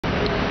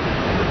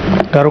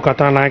ගරු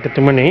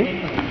කතානායකතුමනි,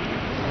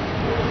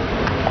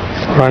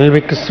 රනිල්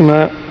වික්‍රමසිංහ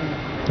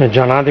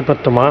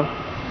ජනාධිපතිතුමා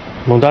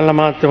මුදල්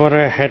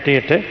අමාත්‍යවරයා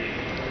හැටියට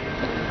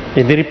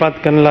ඉදිරිපත්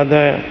කරන ලද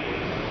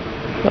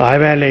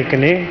අයවැය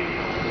ලේඛනයේ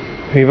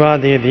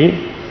විවාදයේදී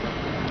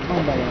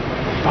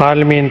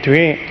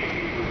පාර්ලිමේන්තුවේ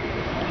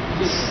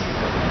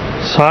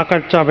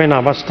සාකච්ඡා වෙන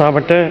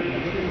අවස්ථාවට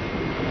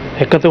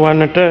එකතු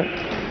වන්නට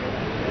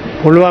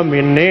පුළුවන්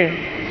වෙන්නේ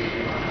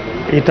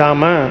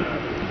ඊටම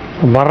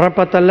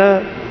බරපතල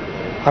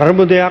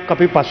අර්බුදයක්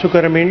අපි පසු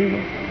කරමින්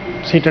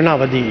සිටින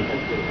අවදී.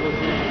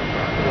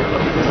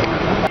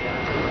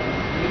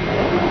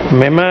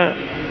 මෙම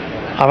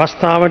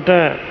අවස්ථාවට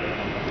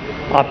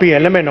අපි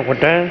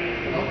එළඹෙනකොට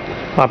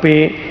අපි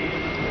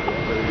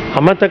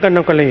අමතක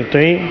නොකළ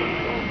යුතුයි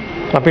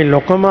අපි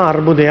ලොකම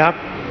අර්බුදයක්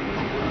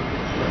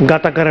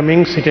ගත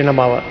කරමින් සිටින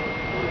බව.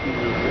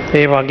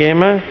 ඒ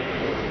වගේම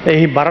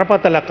එහි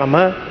බරපතලකම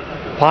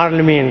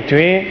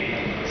පාර්ලිමේන්තුවේ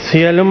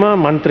සියලුම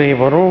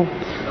මන්ත්‍රීවරු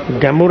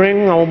ගැඹුරෙන්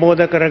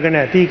අවබෝධ කරගෙන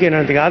ඇති කියන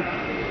ටිකත්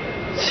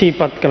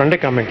සිහිපත් කරන්න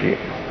කැමැතියි.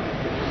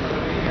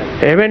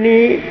 එවැනි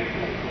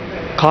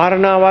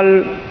කාරණාවල්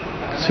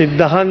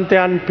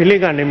සිද්ධාන්තයන්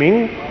පිළිගනිමින්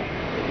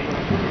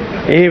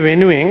ඒ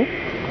වෙනුවෙන්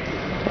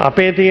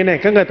අපේ තියෙන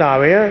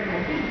එකඟතාවය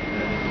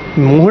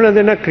මුහුණ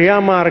දෙන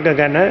ක්‍රියාමාර්ග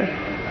ගැන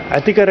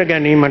ඇති කර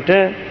ගැනීමට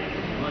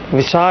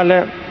විශාල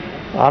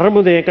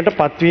අර්බුදයකට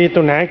පත්විය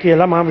යුතු නැහැ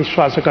කියලා මම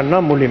විශ්වාස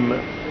කරනවා මුලින්ම.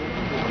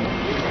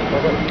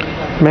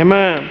 මෙම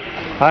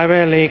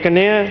අයවැය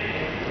ලේඛනය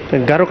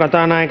ගරු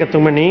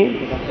කතානායකතුමනි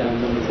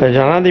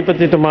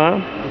ජනාධිපතිතුමා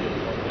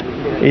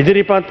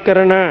ඉදිරිපත්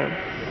කරන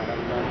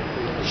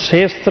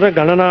ශේත්‍ර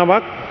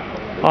ගණනාවක්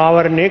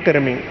ආවරණය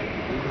කරමින්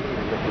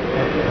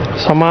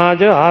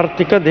සමාජ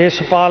ආර්ථික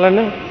දේශපාලන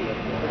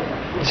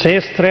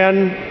ශේත්‍රයන්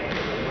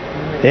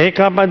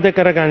ඒකාබද්ධ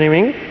කර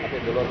ගනිමින්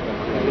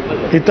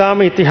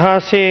ඉතාම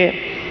ඉතිහාසයේ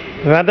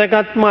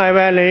වැදගත්ම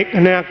අයවැය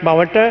ලේඛනයක්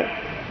බවට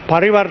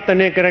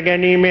පරිවර්තනය කර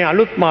ගැනීමේ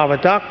අලුත්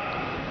මාවතක්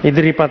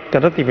ඉදිරිපත්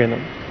කර තිබෙනවා.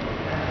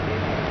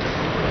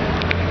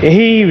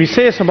 එහි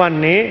විශේෂ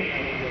වන්නේ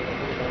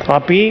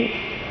අපි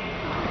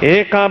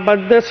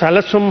ඒකාබද්ධ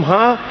සැලසුම්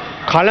හා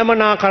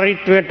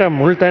කළමනාකරීත්වයට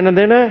මුල් තැන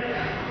දෙන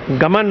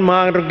ගමන්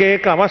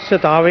මාර්ගයක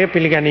අවශ්‍යතාවය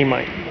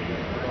පිළිගැනීමයි.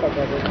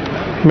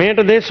 මේට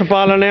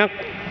දේශපාලනයක්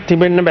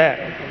තිබෙන්න බෑ.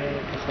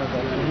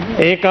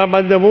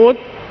 ඒකාබද්ධ වූත්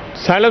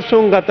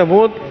සැලසුම් ගත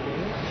වූත්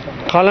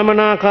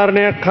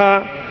කළමනාකරණයක් හා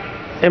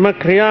එම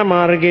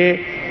ක්‍රියාමාර්ගයේ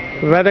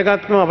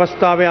වැදගත්ම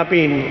අවස්ථාවේ අපි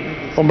ඉන්නේ.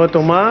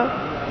 ඔබතුමා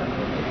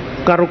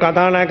කරු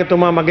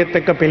කතානායකතුමා මගෙත්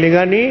එක්ක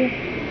පිළිගනී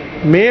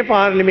මේ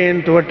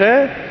පාර්ලිමේන්තුවට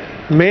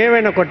මේ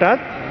වෙනකොටත්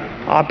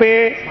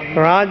අපේ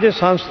රාජ්‍ය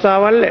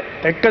සංස්ථාවල්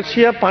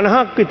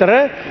 150ක් විතර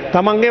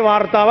තමන්ගේ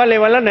වාර්තාවල්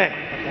එවලා නැහැ.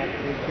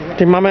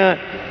 ඉතින් මම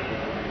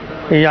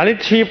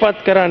යලිත් සිහිපත්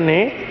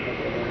කරන්නේ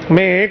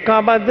මේ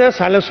ඒකාබද්ධ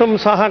සැලසුම්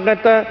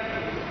සහගත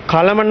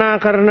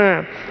කළමනාකරණ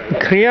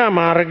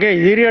ක්‍රියාමාර්ගය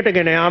ඉදිරියට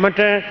ගෙන යාමට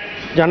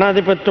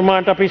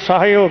ජනාධිපතිතුමාට අපි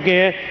සහයෝගය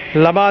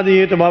ලබා දිය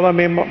යුතු බව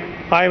මේ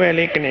අයවැය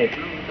ලේඛනයේ.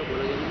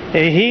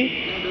 එහි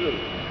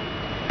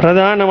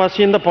ප්‍රධාන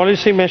වශයෙන් the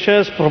policy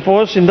measures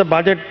proposed in the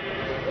budget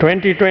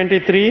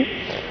 2023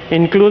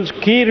 includes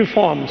key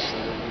reforms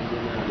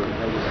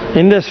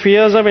in the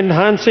spheres of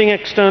enhancing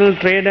external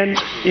trade and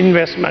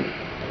investment,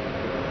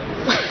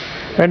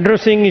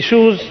 addressing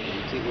issues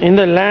in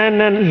the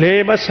land and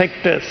labour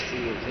sectors,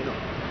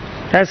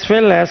 as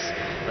well as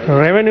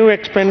revenue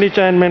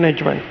expenditure and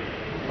management,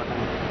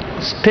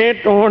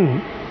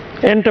 state-owned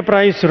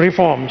enterprise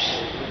reforms,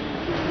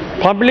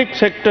 public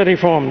sector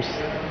reforms,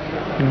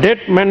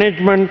 debt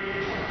management,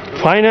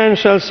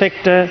 financial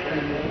sector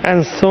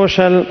and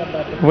social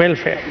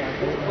welfare.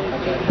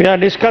 We are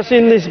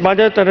discussing this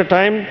budget at a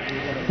time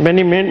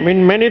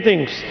when many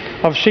things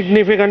of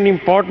significant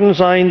importance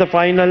are in the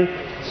final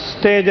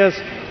stages,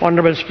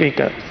 Honourable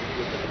Speaker.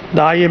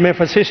 The IMF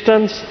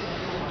assistance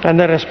and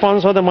the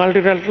response of the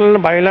multilateral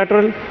and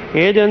bilateral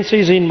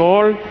agencies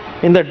involved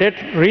in the debt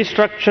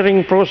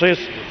restructuring process,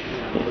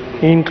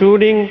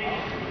 including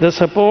the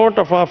support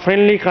of our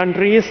friendly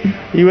countries,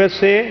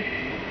 USA,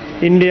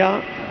 India,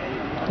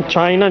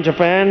 China,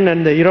 Japan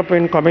and the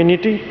European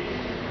Community,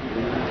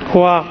 who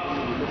are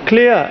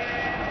clear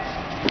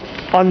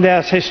on their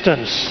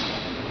assistance.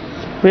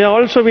 We are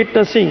also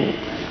witnessing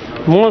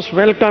most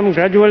welcome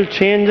gradual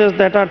changes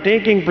that are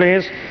taking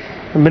place,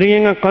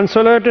 bringing a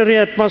consolatory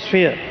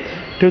atmosphere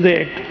to the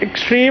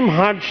extreme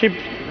hardship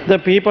the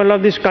people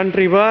of this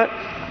country were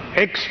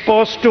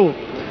exposed to.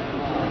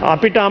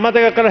 අපිට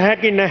අමතක කළ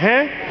හැකි නැහැ.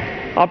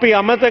 අපි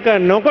අමතක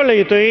නොකළ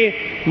යුතුයි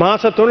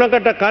මාස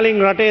 3කට කලින්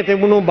රටේ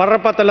තිබුණු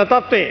බරපතල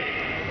තත්ත්වය.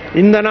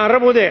 ඉන්ධන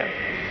අර්බුදය,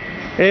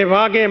 ඒ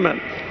වගේම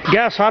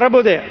ගෑස්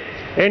අර්බුදය,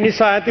 ඒ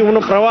නිසා ඇති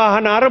වුණු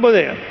ප්‍රවාහන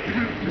අර්බුදය,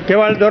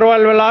 කෙවල්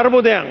දොරවල් වල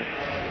අර්බුදයන්,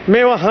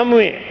 මේවා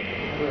හැමුවේ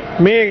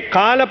මේ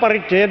කාල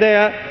පරිච්ඡේදය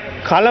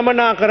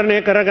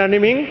කළමනාකරණය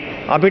කරගනිමින්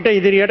අපිට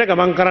ඉදිරියට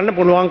ගමන් කරන්න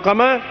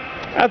පුළුවන්කම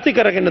ඇති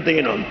කරගෙන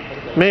තියෙනවා.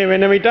 මේ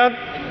වෙන විටත්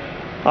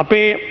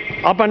අපේ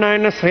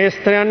අපනයන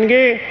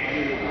ශ්‍රේෂ්ඨයන්ගේ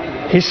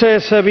හිස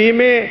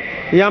එසවීමේ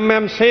යම්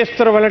යම්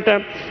ශේස්ත්‍රවලට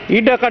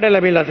ඉඩකඩ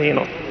ලැබිලා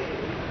තියෙනවා.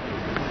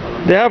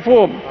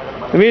 Therefore,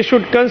 we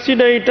should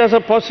consider it as a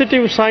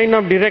positive sign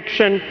of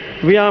direction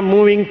we are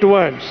moving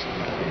towards.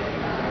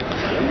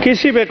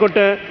 කිසිවෙකුට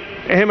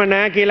එහෙම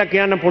නෑ කියලා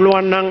කියන්න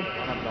පුළුවන් නම්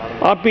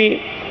අපි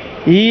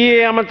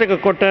ඊයේ අමතක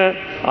කොට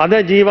අද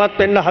ජීවත්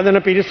වෙන්න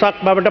හදන පිරිසක්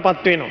බවට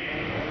පත් වෙනවා.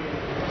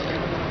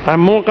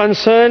 I'm more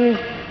concerned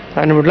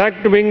and would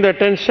like to bring the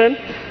attention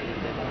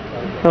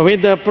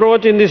with the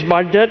approach in this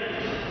budget,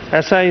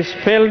 as I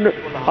spelled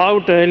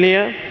out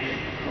earlier.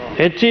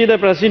 HE, the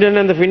President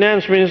and the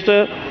Finance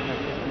Minister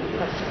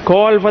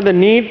call for the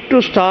need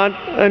to start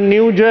a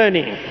new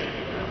journey.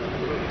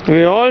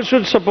 We all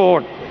should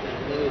support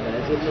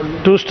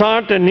to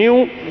start a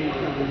new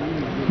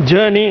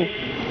journey.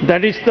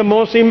 That is the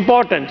most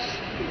important.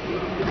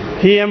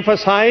 He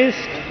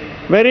emphasized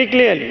very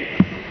clearly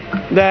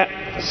that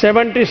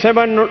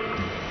 77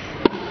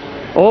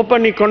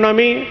 open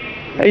economy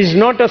is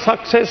not a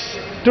success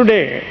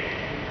today.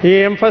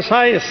 He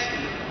emphasized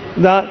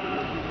that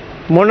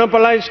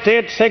monopolized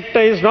state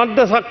sector is not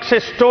the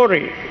success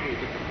story.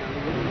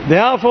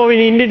 Therefore,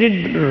 we need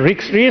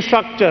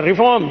restructure,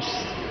 reforms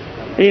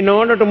in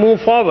order to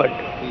move forward.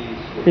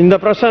 In the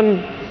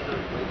present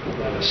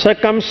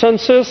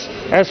circumstances,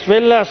 as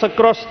well as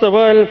across the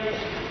world,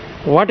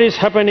 what is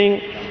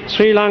happening,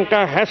 Sri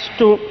Lanka has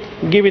to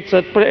give its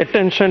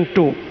attention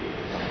to.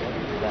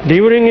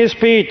 During his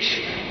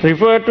speech,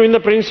 referred to in the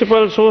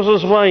principal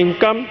sources for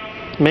income,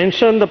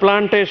 mentioned the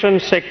plantation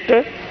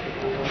sector,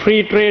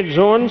 free trade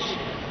zones,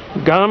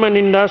 garment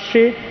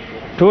industry,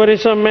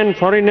 tourism and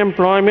foreign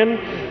employment.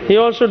 He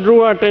also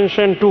drew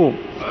attention to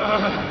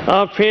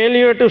our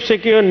failure to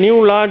secure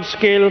new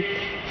large-scale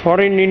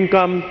foreign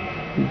income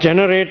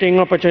generating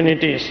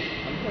opportunities.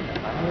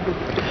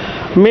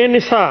 මේ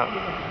නිසා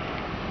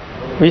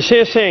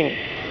විශේෂයෙන්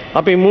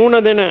අපි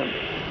මූණ දෙන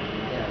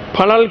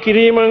පළල්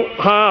කිරීම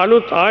හා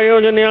අලුත්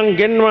ආයෝජනයන්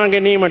ගෙන්වා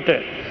ගැනීමට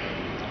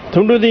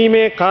තුඩු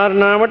දීමේ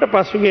කාරණාවට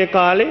පසුගිය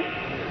කාලේ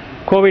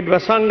කොවිඩ්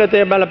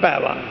වසංගතය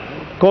බලපෑවා.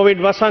 කොවිඩ්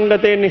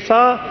වසංගතය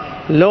නිසා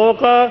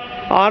ලෝක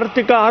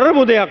ආර්ථික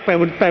අර්බුදයක්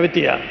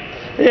පැවතියා.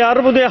 ඒ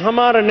අර්බුදය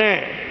හමාර නෑ.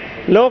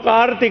 ලෝක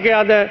ආර්ථිකය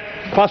අද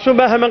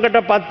පසුබෑමකට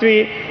පත්වී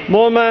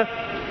බොහොම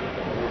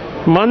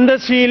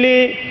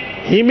මන්දශීලී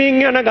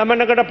හිමින් යන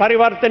ගමනකට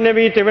පරිවර්තනය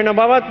වී තිබෙන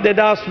බවත්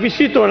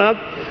 2023ත්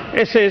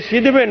එසේ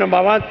සිදුවෙන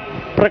බවත්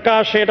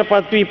ප්‍රකාශයට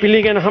පත්වී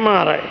පිළිගෙන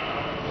හමාරයි.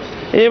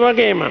 ඒ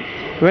වගේම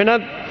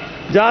වෙනත්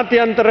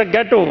ජාත්‍යන්තර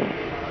ගැටුම්,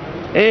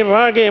 ඒ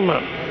වගේම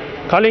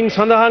කලින්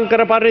සඳහන්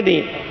කර පරිදි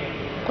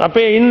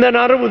අපේ ඉන්ධන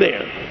අර්බුදය,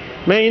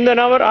 මේ ඉන්ධන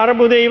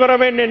අර්බුදය ඉවර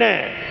වෙන්නේ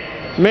නැහැ.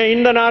 මේ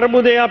ඉන්ධන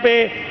අර්බුදය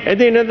අපේ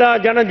එදිනෙදා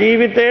ජන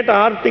ජීවිතයට,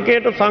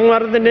 ආර්ථිකයට,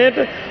 සංවර්ධනයට,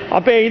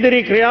 අපේ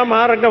ඉදිරි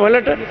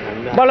ක්‍රියාමාර්ගවලට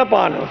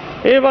බලපානවා.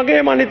 ඒ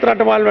වගේම අනිත්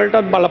රටවල්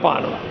වලටත්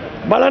බලපානවා.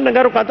 බලන්න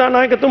ගරු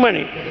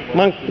කතානායකතුමනි,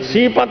 මම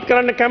සීපත්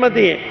කරන්න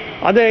කැමතියි.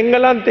 අද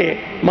එංගලන්තයේ,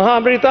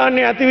 මහා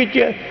බ්‍රිතාන්‍යයේ ඇතිවිච්ච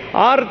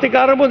ආර්ථික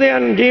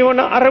අර්බුදයන්, ජීවන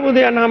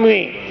අර්බුදයන්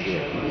හමුවේ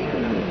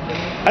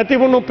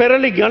ඇතිවුණු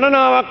පෙරලි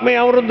ගණනාවක් මේ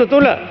අවුරුද්ද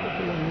තුල.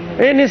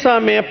 ඒ නිසා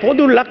මේ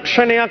පොදු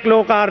ලක්ෂණයක්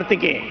ලෝක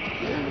ආර්ථිකයේ.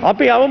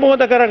 අපි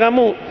අවබෝධ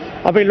කරගමු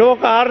අපි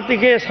ලෝක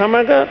ආර්ථිකයේ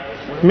සමග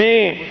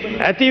මේ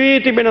ඇති වී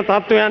තිබෙන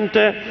තත්ත්වයන්ට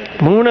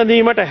මුහුණ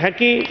දීමට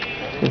හැකි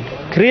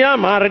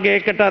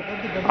ක්‍රියාමාර්ගයකටත්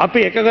අපි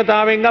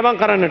එකගතාවෙන් ගමන්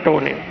කරන්නට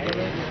ඕනේ.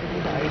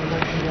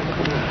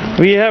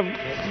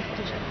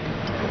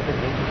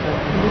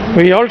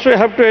 We also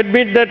have to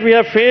admit that we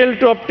have failed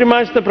to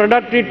optimize the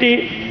productivity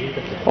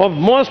of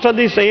most of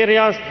these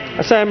areas,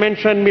 as I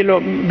mentioned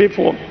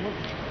before.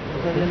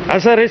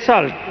 As a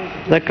result,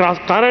 the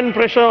current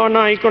pressure on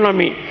our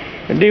economy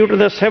due to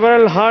the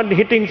several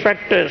hard-hitting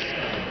factors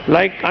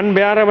like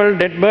unbearable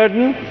debt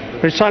burden,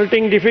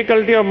 resulting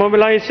difficulty of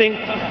mobilizing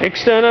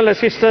external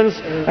assistance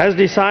as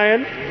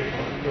desired,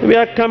 we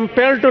are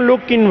compelled to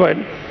look inward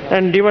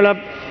and develop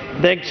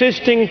the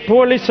existing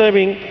poorly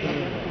serving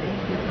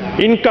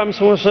income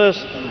sources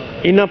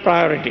in a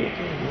priority.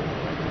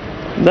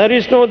 There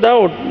is no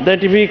doubt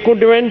that if we could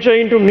venture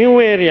into new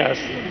areas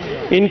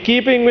in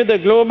keeping with the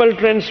global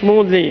trend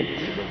smoothly,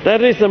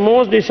 that is the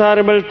most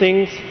desirable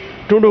things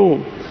to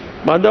do.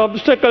 But the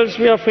obstacles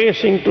we are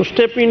facing to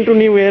step into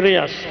new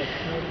areas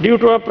due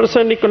to our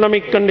present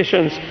economic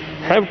conditions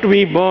have to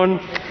be borne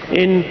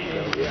in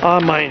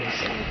our minds.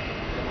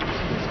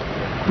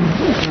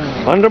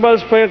 Honorable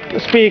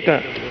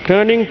Speaker,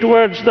 turning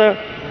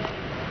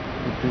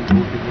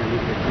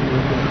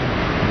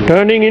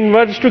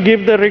inwards to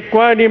give the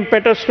required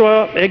impetus to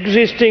our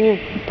existing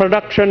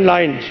production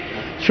lines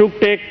should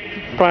take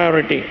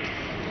priority.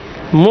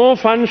 More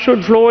funds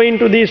should flow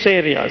into these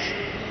areas.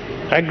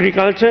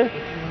 Agriculture,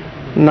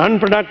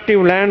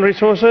 non-productive land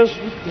resources,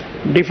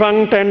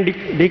 defunct and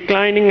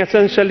declining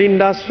essential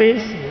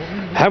industries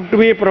have to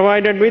be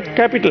provided with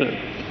capital.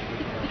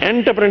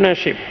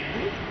 Entrepreneurship,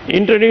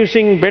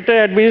 introducing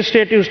better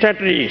administrative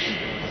strategies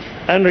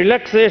and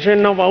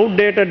relaxation of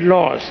outdated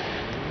laws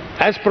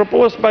as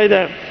proposed by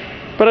the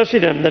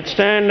President that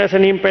stand as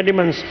an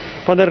impediment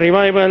for the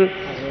revival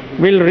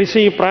will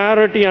receive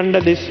priority under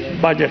this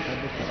budget.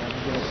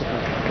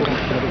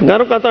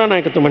 ගරු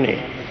කතානායකතුමනි,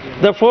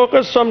 the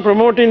focus on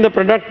promoting the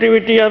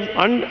productivity of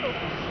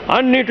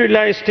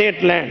unutilized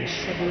state lands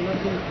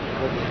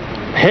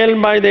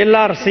held by the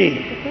LRC,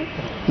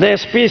 the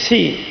SPC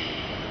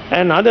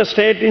and other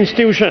state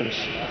institutions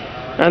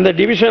and the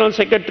divisional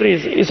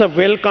secretaries is a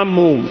welcome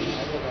move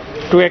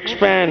to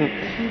expand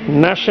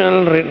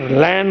national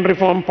land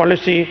reform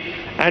policy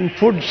and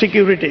food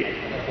security.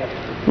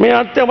 මේ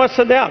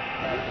අත්‍යවශ්‍ය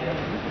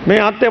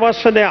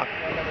දෙයක්.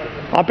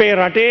 අපේ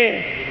රටේ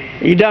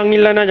ඉඩම්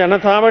ඉල්ලන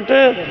ජනතාවට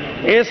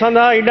ඒ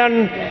සඳහා ඉඩම්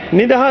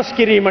නිදහස්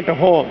කිරීමට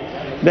හෝ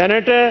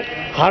දැනට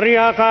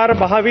හරියාකාර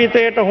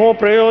භාවිතයට හෝ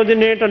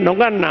ප්‍රයෝජනයට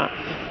නොගන්නා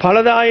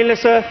ඵලදායී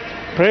ලෙස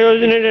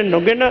ප්‍රයෝජනයට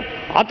නොගෙන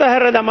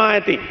අතහැර දමා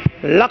ඇති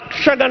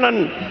ලක්ෂ ගණන්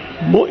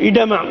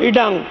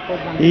ඉඩම්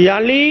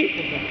යලි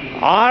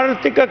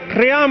ආර්ථික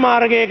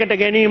ක්‍රියාමාර්ගයකට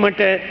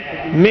ගැනීමට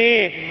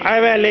මේ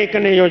අයවැය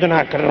ලේඛනය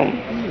යෝජනා කරනවා.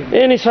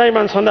 ඒ නිසායි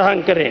මම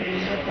සඳහන් කරේ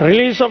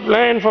release of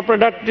land for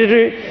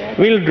productivity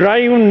will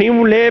drive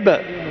new labor,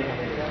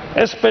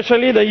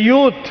 especially the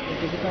youth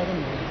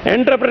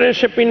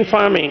entrepreneurship in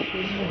farming.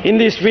 In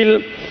this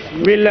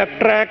will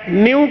attract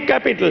new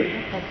capital.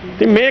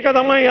 මේක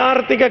තමයි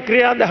ආර්ථික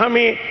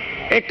ක්‍රියාදාමයේ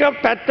එක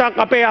පැත්තක්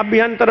අපේ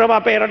අභ්‍යන්තරව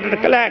අපේ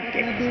රටට කළ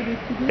හැක්කේ.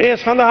 ඒ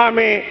සඳහා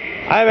මේ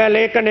අයවැය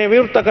ලේඛනය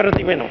විවෘත කර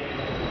තිබෙනවා.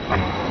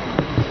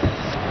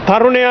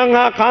 තරුණයන්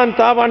හා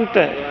කාන්තාවන්ට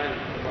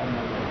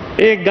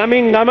ඒ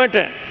ගමින්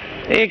ගමට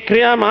ඒ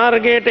ක්‍රියා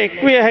මාර්ගයට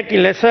එක්විය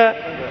හැකි ලෙස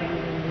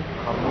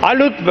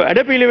අලුත්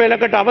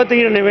වැඩපිළිවෙලකට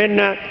අවතීර්ණ වෙන්න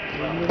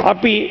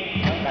අපි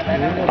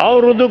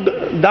අවුරුදු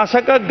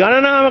දශක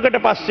ගණනාවකට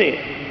පස්සේ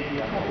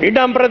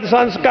ඉඩම්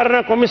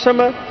ප්‍රතිසංස්කරණ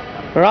කොමිසම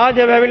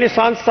රාජවැවිලි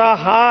සංස්ථා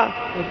හා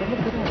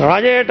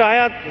රජයට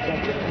අයත්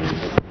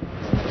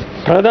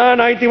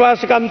ප්‍රධාන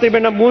අයිතිවාසිකම්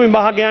තිබෙන භූමි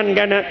භාගයන්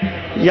ගැන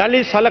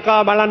යලි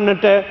සලකා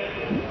බලන්නට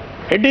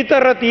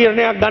එඩිතර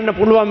තීරණයක් ගන්න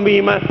පුළුවන්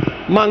වීම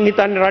මං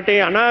හිතන්නේ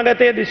රටේ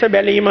අනාගතයේ දිශ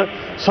බැලීම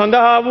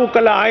සඳහා වූ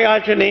කළ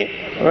ආයාචනයේ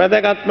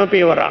වැදගත්ම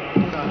පියවරක්.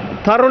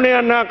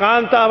 තරුණයන් හා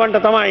කාන්තාවන්ට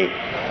තමයි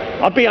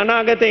අපි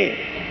අනාගතයේ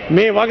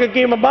මේ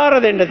වගකීම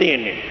බාර දෙන්න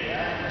තියෙන්නේ.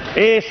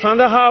 ඒ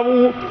සඳහා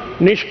වූ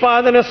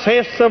නිෂ්පාදන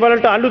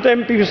ශේෂ්ත්‍රවලට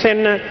අලුතෙන්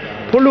පිවිසෙන්න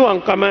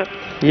පුළුවන්කම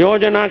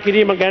යෝජනා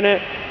කිරීම ගැන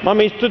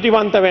මම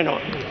ස්තුතිවන්ත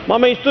වෙනවා.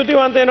 මම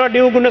ස්තුතිවන්ත වෙනවා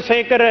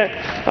ඩිව්ගුණසේකර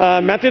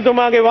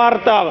මැතිතුමාගේ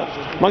වාර්තාව.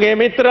 මගේ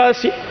මිත්‍ර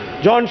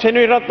ජෝන්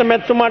සෙනවිරත්න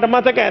මැතිතුමාට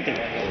මතක ඇති.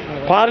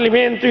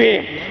 පාර්ලිමේන්තුවේ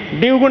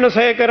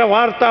ඩිව්ගුණසේකර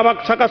වාර්තාවක්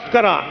සකස්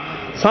කරා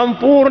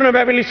සම්පූර්ණ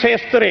වැවිලි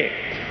ශේෂ්ත්‍රයේ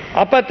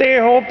අපතේ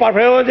හෝ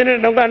ප්‍රයෝජන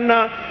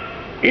නොගන්නා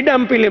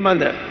ඉඩම්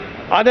පිළිබඳ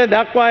අද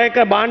දක්වා එක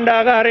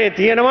භාණ්ඩාගාරයේ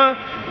තියෙනවා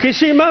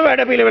කිසිම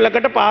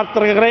වැඩපිළිවෙලකට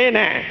පාත්‍ර කරේ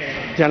නැහැ.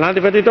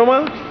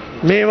 ජනාධිපතිතුමා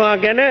මේවා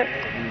ගැන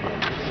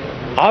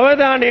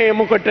අවධානය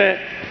යොමු කොට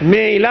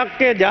මේ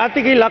ඉලක්කය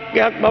ජාතික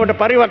ඉලක්කයක් බවට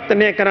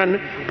පරිවර්තනය කරන්න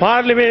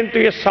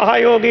පාර්ලිමේන්තුවේ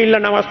සහයෝගය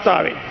ඉල්ලන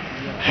අවස්ථාවේ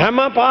හැම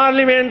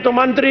පාර්ලිමේන්තු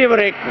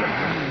මන්ත්‍රීවරයෙක්ම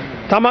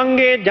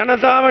තමන්ගේ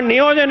ජනතාව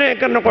නියෝජනය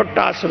කරන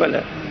කොට්ටාස්වල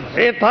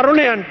ඒ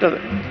තරුණයන්ට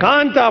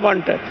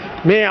කාන්තාවන්ට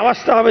මේ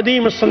අවස්ථාව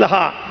දීම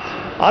සඳහා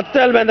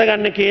අත්වැල්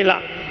බැඳගන්න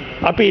කියලා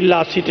අපි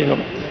ඉල්ලා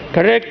සිටිනවා.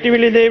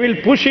 Collectively they will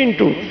push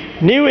into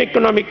new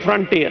economic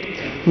frontier,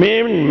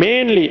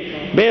 mainly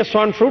based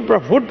on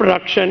food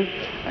production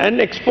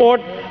and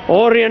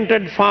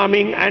export-oriented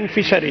farming and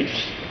fisheries.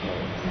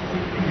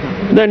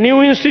 The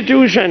new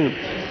institution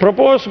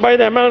proposed by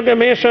the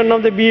amalgamation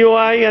of the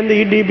BOI and the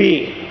EDB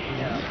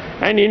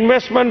and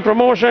investment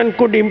promotion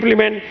could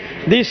implement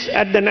this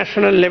at the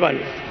national level.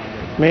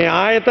 මේ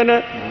ආයතන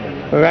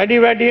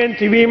වැඩියෙන්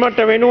තිබීමට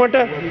වෙනුවට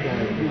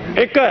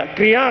එක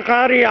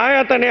ක්‍රියාකාරී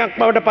ආයතනයක්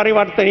බවට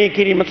පරිවර්තනය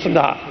කිරීම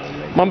සඳහා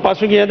මම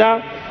පසුගියදා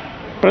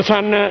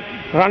ප්‍රසන්න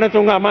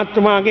රණතුංග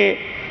අමාත්‍යතුමාගේ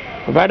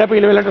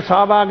වැඩපිළිවෙලට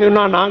සහභාගී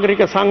වුණා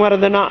නාගරික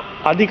සංවර්ධන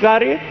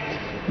අධිකාරිය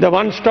the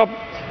one stop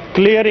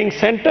clearing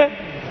center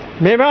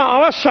මේවා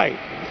අවශ්‍යයි.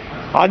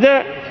 අද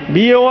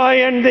BOI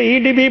and the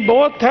EDB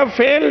both have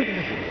failed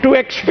to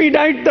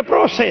expedite the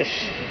process.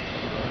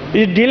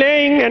 It's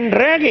delaying and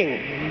dragging.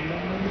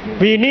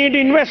 We need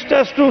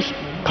investors to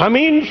come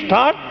in,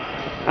 start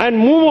and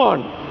move on.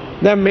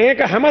 දැන් මේක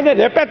හැමද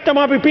දෙපැත්තම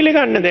අපි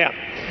පිළිගන්න දෙයක්.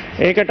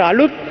 ඒකට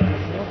අලුත්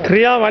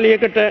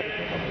ක්‍රියාවලියකට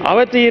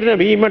අවතීර්ණ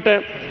වීමට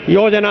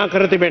යෝජනා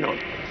කර තිබෙනවා.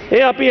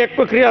 ඒ අපි එක්ව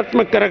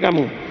ක්‍රියාත්මක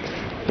කරගමු.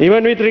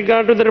 Even with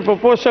regard to the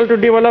proposal to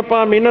develop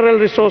our mineral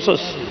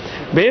resources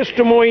based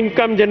to more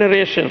income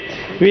generation,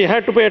 we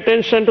have to pay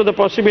attention to the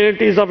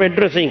possibilities of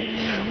addressing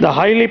the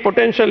highly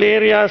potential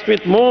areas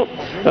with more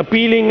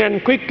appealing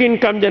and quick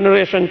income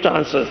generation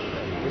chances.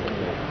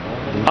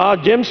 Our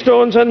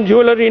gemstones and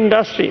jewelry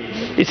industry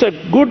is a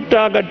good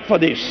target for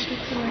this.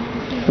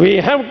 We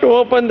have to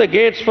open the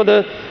gates for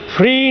the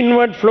free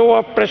inward flow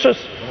of precious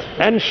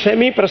and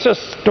semi-precious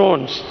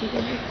stones.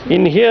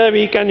 In here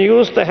we can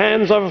use the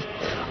hands of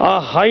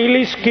our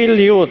highly skilled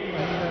youth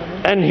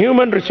and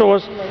human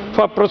resource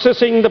for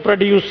processing the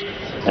produce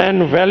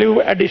and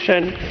value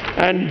addition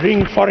and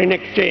bring foreign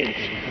exchange.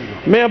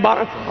 මේ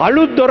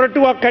අලුත්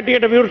දොරටුවක්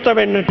හැටියට විවෘත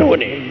වෙන්නට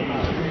ඕනේ.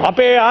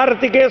 අපේ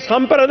ආර්ථිකයේ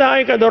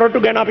සම්ප්‍රදායික දොරටු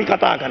ගැන අපි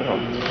කතා කරනවා.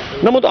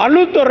 නමුත්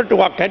අලුත්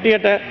දොරටුවක්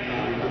හැටියට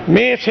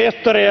මේ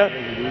ශේස්ත්‍රය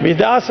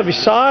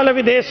විශාල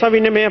විදේශ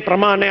විනිමය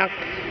ප්‍රමාණයක්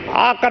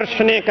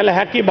ආකර්ෂණය කළ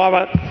හැකි බව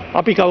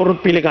අපි කවුරුත්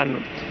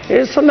පිළිගන්නවා.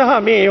 ඒ සඳහා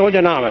මේ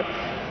යෝජනාව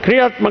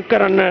ක්‍රියාත්මක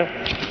කරන්න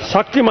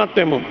ශක්තිමත්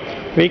වෙමු.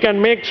 We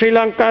can make Sri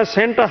Lanka a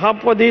center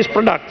hub for these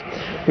products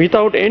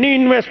without any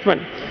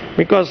investment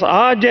because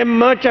our gem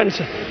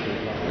merchants,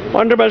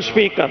 Honorable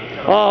Speaker,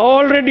 are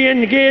already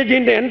engaged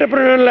in the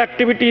entrepreneurial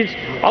activities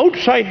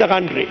outside the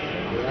country.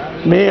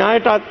 මේ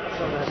අයටත්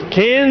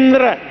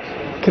කේන්ද්‍ර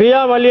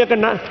ක්‍රියාවලියක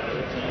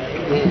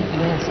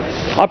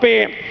අපේ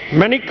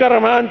මණික්කර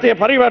මාන්තය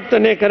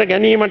පරිවර්තනය කර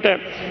ගැනීමට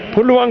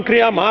පුළුවන්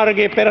ක්‍රියා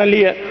මාර්ගයේ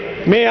පෙරළිය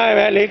මේ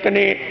අය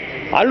ලේඛනයේ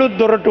අලුත්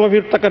දොරටුව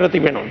විවෘත කර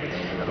තිබෙනවා.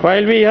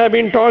 While we have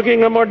been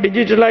talking about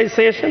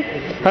digitalization,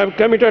 have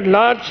committed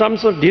large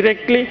sums of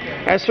directly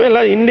as well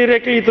as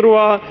indirectly through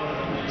our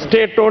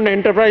state-owned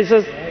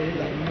enterprises.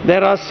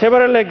 There are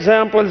several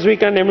examples we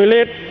can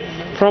emulate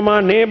from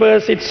our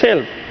neighbors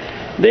itself.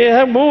 They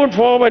have moved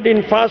forward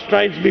in fast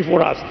strides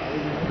before us.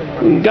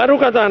 ගරු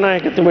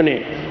කතානායකතුමනි,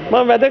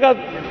 මම වැදගත්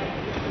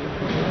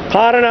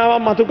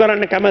කාරණාවක් මතු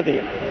කරන්න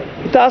කැමතියි.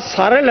 ඉතා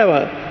සරලව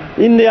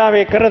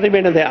ඉන්දියාවේ කර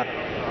තිබෙන දෙයක්.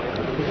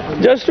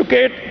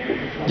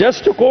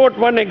 Just to quote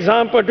one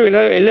example to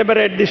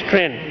elaborate this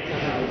trend.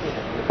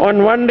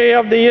 On one day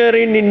of the year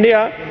in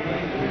India,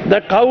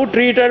 the cow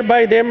treated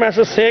by them as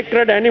a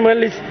sacred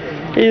animal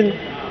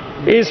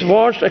is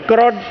washed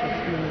across,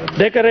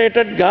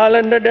 decorated,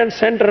 garlanded and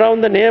sent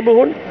around the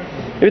neighborhood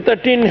with a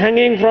tin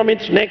hanging from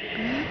its neck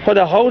for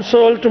the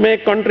household to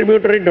make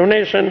contributory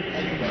donation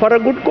for a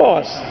good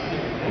cause.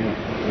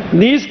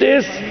 These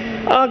days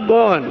are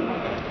gone.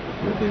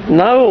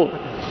 Now,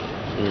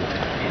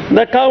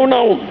 the cow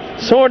now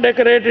so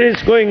decorated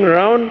is going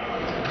around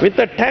with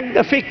a tag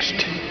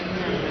affixed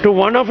to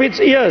one of its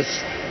ears,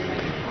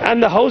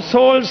 and the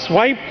households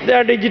swipe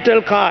their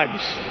digital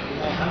cards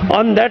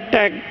on that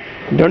tag,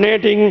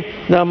 donating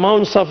the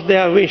amounts of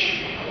their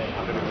wish.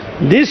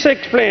 This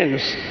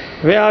explains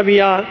where we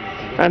are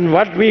and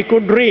what we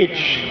could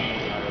reach.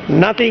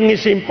 Nothing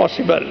is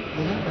impossible.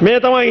 මේ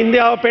තමයි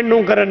ඉන්දියාව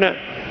පෙන්වුම් කරන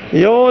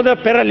යෝධ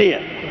පෙරළිය.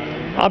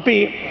 අපි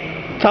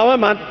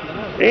තවමත්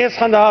ඒ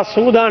සඳහා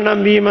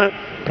සූදානම් වීම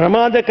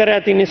ප්‍රමාද කර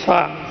ඇති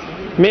නිසා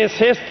මේ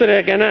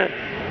ශේස්ත්‍රය ගැන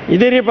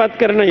ඉදිරිපත්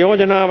කරන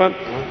යෝජනාව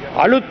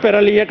අලුත්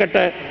පෙරළියකට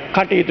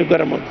කටයුතු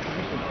කරමු.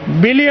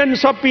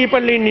 Billions of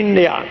people in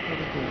India.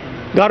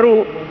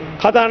 ගරු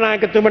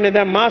කතානායකතුමනි,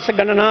 දැන් මාස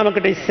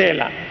ගණනාවකට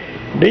ඉස්සෙල්ලා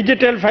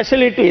digital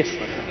facilities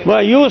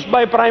were used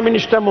by Prime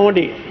Minister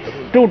Modi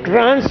to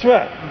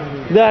transfer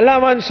the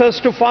allowances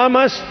to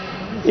farmers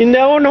in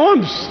their own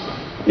homes.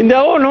 In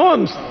their own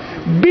homes,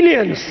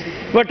 billions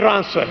were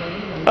transferred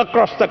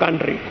across the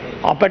country.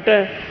 අපට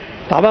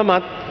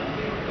තවමත්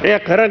එය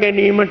කර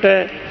ගැනීමට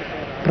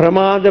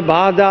ප්‍රමාද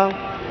බාධා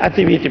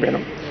ඇති වී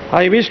තිබෙනවා.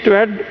 I wish to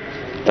add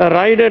a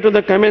rider to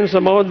the comments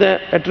about the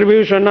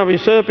attribution of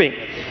usurping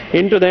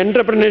into the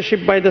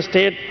entrepreneurship by the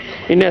state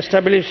in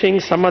establishing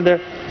some other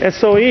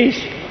SOEs.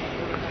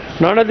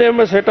 None of them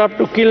were set up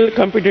to kill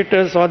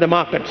competitors or the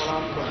markets,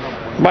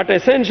 but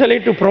essentially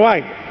to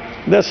provide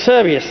the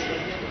service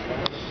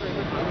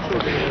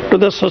to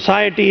the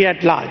society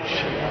at large.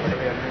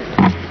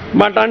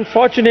 But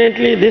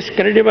unfortunately, this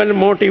credible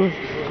motive,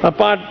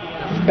 apart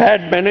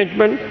bad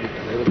management,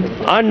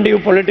 undue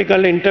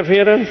political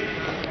interference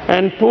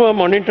and poor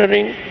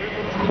monitoring,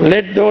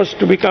 led those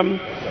to become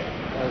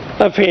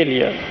a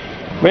failure.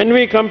 When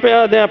we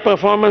compare their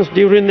performance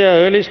during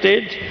their early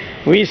stage,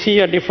 we see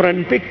a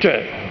different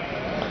picture.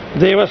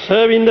 They were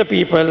serving the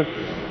people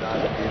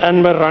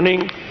and were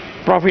running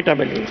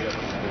profitably.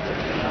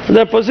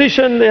 The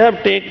position they have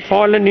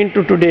fallen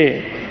into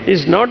today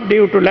is not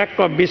due to lack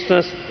of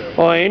business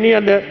or any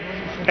other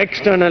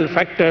external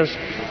factors,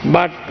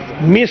 but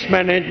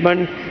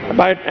mismanagement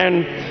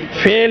and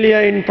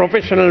failure in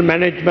professional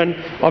management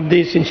of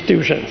these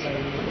institutions.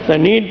 The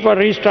need for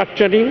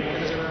restructuring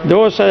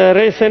those are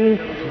arisen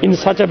in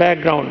such a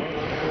background.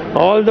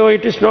 Although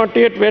it is not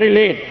yet very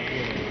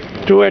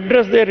late to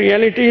address the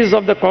realities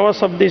of the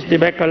cause of this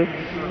debacle,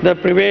 the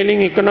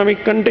prevailing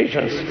economic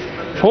conditions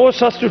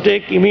force us to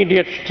take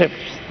immediate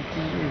steps.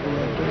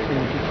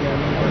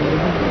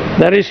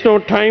 There is no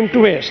time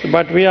to waste,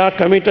 but we are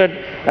committed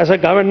as a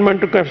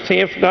government to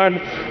safeguard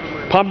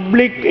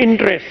public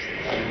interest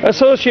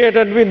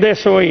associated with the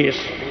SOEs.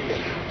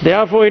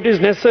 Therefore, it is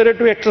necessary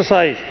to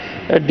exercise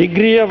a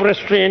degree of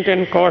restraint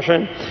and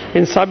caution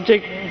in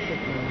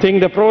subjecting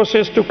the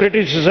process to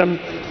criticism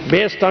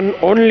based on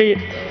only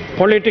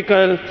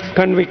political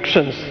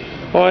convictions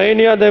or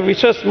any other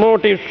vicious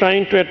motives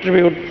trying to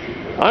attribute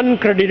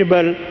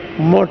uncredible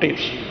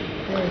motives.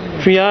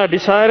 If we are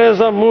desirous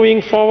of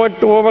moving forward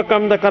to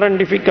overcome the current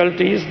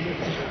difficulties,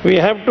 we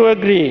have to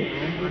agree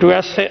to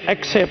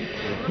accept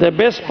the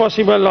best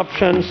possible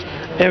options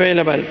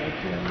available.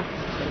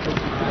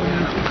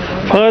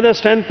 Further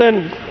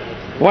strengthen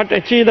what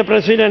achieved the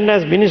President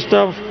as Minister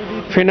of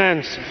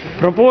Finance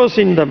proposed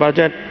in the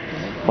budget.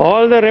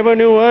 All the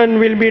revenue earned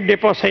will be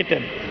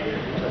deposited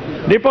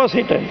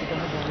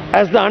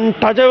as the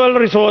untouchable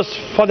resource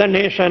for the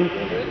nation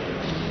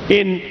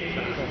in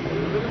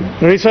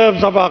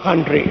reserves of our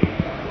country.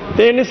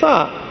 ඒ නිසා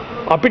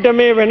අපිට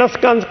මේ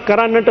වෙනස්කම්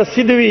කරන්නට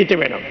සිදු වී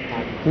තිබෙනවා.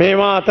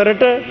 මේවා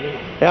අතරට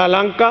එයා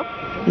ලංකා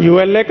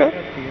UL එක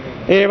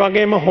ඒ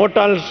වගේම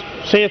හෝටල්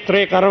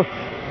ක්ෂේත්‍රයේ කර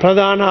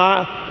ප්‍රධාන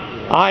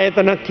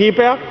ආයතන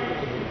කීපයක්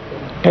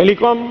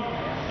ටෙලිකොම්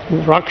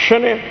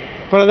රක්ෂණය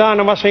ප්‍රධාන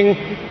වශයෙන්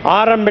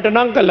ආරම්භයට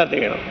නම් කළා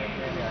තියෙනවා.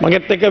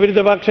 මගෙත් එක්ක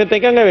විරුද්ධ පක්ෂෙත්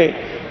එකඟ වෙයි.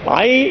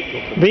 I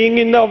being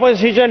in the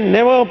opposition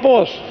never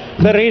opposed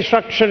the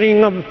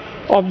restructuring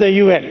of the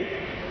UL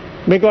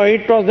because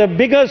it was the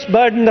biggest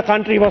burden the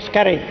country was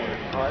carrying.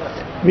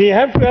 We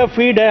have to have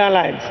free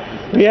airlines.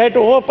 We had to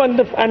open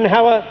and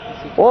have a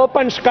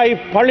open sky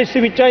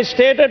policy which I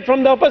stated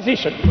from the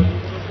opposition.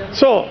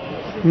 So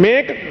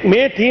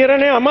මේ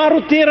තීරණය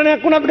අමාරු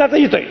තීරණයක් වුණත් ගත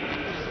යුතුයි.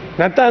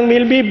 නැත්නම්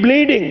we'll be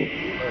bleeding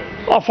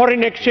of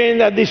foreign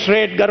exchange at this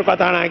rate ගරු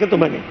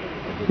කතානායකතුමනි.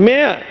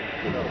 මේ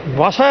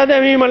වසා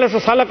දැමීම ලෙස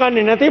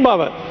සලකන්නේ නැති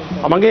බව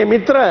මගේ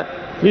මිත්‍ර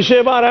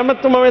විශේෂ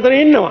ඇමතුමා මෙතන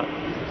ඉන්නවා.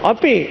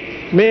 අපි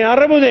මේ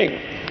අරබුදෙන්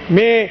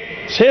මේ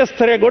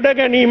ශේස්ත්‍රය ගොඩ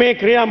ගැනීමේ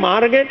ක්‍රියා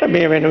මාර්ගයට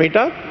මේ වෙන විට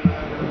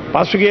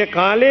පසුගිය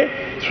කාලේ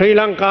ශ්‍රී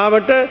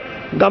ලංකාවට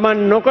ගමන්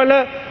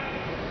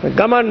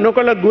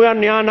නොකළ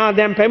ගුවන් යානා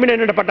දැන්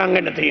පැමිණෙන්නට පටන්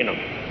ගන්න තියෙනවා.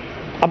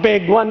 අපේ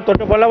ගුවන්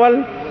තොටුපළවල්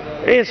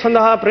ඒ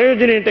සඳහා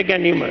ප්‍රයෝජනෙට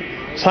ගැනීම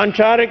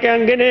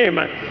සංචාරකයන් ගෙනීම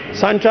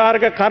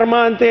සංචාරක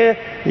කර්මාන්තයේ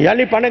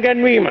යලි පණ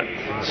ගැන්වීම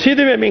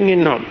සිදු වෙමින්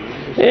ඉන්නවා.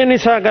 ඒ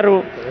නිසා ගරු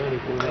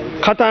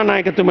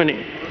කතානායකතුමනි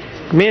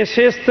මේ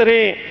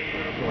ශේස්ත්‍රයේ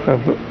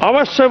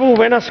අවශ්‍ය වූ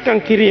වෙනස්කම්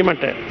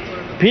කිරීමට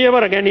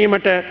පියවර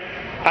ගැනීමට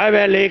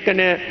අයවැය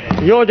ලේඛන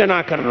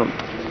යෝජනා කරනවා.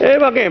 ඒ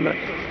වගේම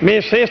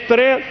මේ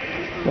ශේස්ත්‍රය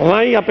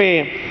මමයි අපේ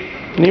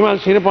නිමල්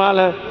සිරිපාල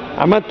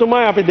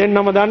ඇමතුමායි අපි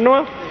දෙන්නම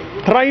දන්නවා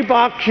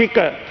ත්‍රිපාක්ෂික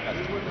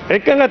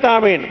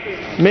එකඟතාවයෙන්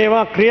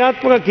මේවා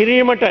ක්‍රියාත්මක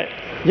කිරීමට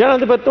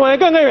ජනාධිපතිතුමා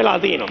එකඟ වෙලා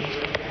තියෙනවා.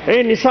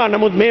 ඒ නිසා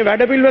නමුත් මේ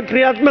වැඩපිළිවෙල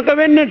ක්‍රියාත්මක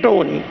වෙන්නට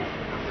ඕනි.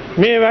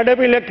 මේ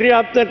වැඩපිළිවෙල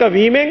ක්‍රියාත්මක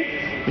වීමෙන්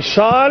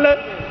විශාල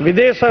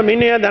විදේශ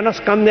මිනිය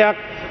ධනස්කන්ධයක්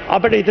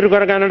අපිට ඉතුරු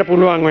කර ගන්නට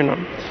පුළුවන් වෙනවා.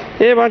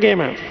 ඒ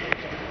වගේම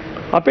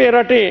අපේ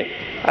රටේ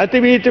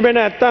ඇති වී තිබෙන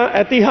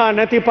ඇති හා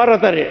නැති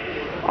පරතරය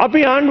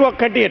අපි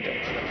ආණ්ඩුවක් හැටියට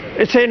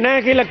එසේ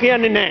නැහැ කියලා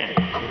කියන්නේ නැහැ.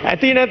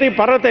 ඇති නැති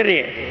පරතරය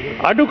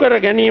අඩු කර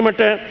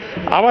ගැනීමට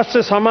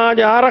අවශ්‍ය සමාජ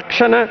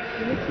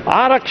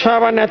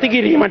ආරක්ෂාවන් ඇති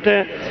කිරීමට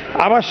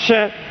අවශ්‍ය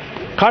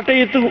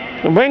කටයුතු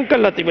වෙන්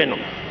කළා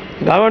තිබෙනවා.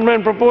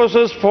 Government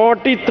proposes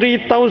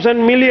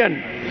 43,000 million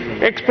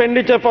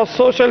expenditure for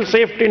social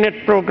safety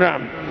net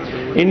program.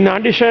 In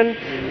addition,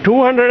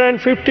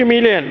 250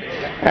 million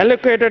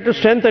allocated to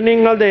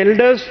strengthening of the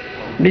elders,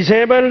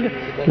 disabled,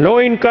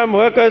 low-income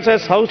workers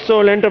as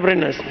household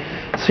entrepreneurs.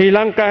 Sri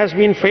Lanka has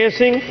been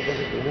facing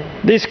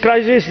this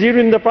crisis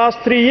during the past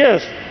 3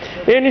 years.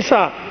 ඒ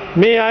නිසා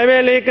මේ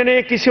අයවැය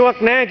ලේඛනයේ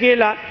කිසිවක් නැහැ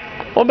කියලා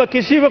ඔබ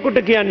කිසිවෙකුට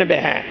කියන්න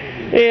බෑ.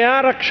 ඒ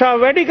ආරක්ෂාව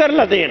වැඩි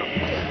කරලා තියෙනවා.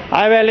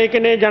 අයවැය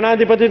ලේඛනයේ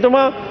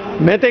ජනාධිපතිතුමා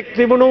මෙතෙක්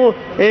තිබුණු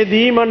ඒ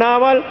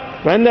දීමනාවල්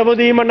වැන්දපු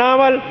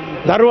දීමනාවල්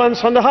දරුවන්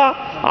සඳහා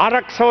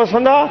ආරක්ෂාව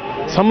සඳහා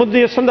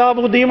සමුද්‍රය සඳහා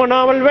වූ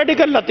දීමනාවල් වැඩි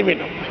කරලා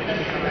තිබෙනවා.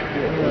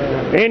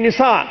 ඒ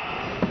නිසා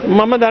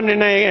මම දන්නේ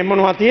නැහැ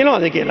මොනවද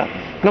තියනවද කියලා.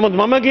 නමුත්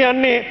මම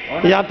කියන්නේ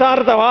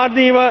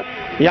යථාර්ථවාදීව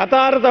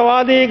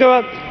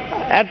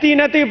ඇති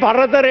නැති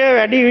පරතරය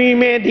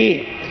වැඩිවීමේදී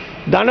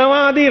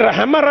ධනවාදී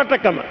හැම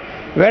රටකම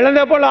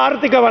වෙළඳපොළ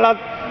ආර්ථිකවලත්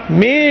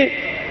මේ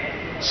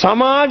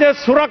සමාජ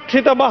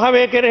සුරක්ෂිත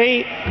භාවය කෙරෙහි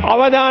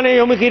අවධානය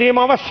යොමු කිරීම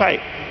අවශ්‍යයි.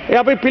 ඒ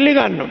අපි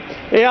පිළිගන්නවා.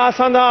 ඒ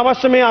සඳහා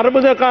අවශ්‍ය මේ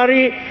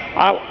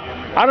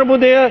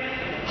අර්බුදය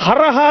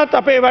හරහාත්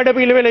අපේ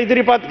වැඩපිළිවෙල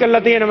ඉදිරිපත්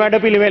කරලා තියෙන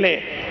වැඩපිළිවෙලේ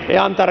ඒ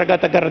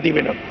අන්තර්ගත කර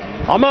තිබෙනවා.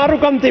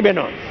 අමාරුකම්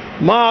තිබෙනවා.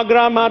 මා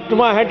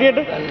අග්‍රාමාත්‍යතුමා හැටියට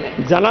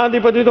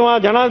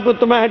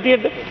ජනාධිපතිතුමා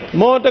හැටියට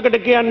මොහොතකට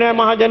කියන්නේ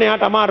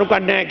මහජනයාට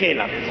අමාරුකම් නැහැ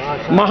කියලා.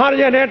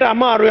 මහජනයාට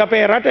අමාරුයි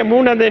අපේ රටේ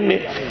මුණ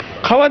දෙන්නේ.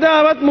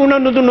 කවදාවත්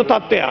මුණ නොදුන්නු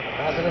තත්ත්වයක්.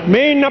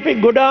 මේන් අපි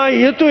ගොඩා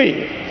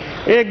යුතුයි.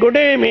 ඒ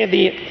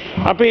ගොඩේමේදී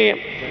අපේ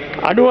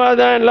අඩු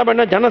ආදායම්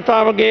ලබන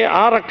ජනතාවගේ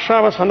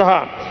ආරක්ෂාව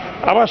සඳහා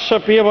අවශ්‍ය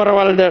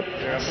පියවරවල්ද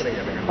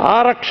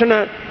ආරක්ෂණ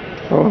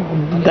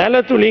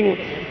දැල තුලින්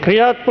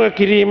ක්‍රියාත්මක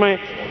කිරීම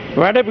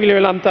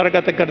වැඩපිළිවෙල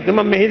අන්තර්ගත කර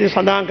තිබෙනවා. මම මෙහිදී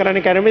සඳහන්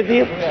කරන්න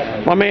කැමතියි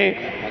මම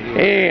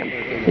ඒ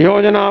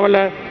යෝජනාවල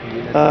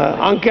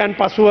අංකයන්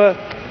පසුව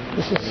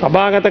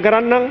සභාගත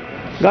කරන්නම්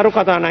ගරු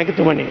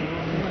කතානායකතුමනි.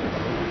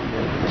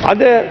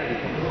 අද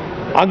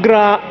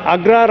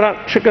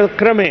අග්‍රාරක්ෂක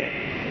ක්‍රමය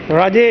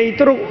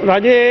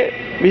රජයේ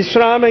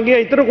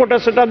විශ්‍රාමයේ ඉතුරු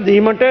කොටසට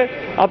දීමට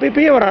අපි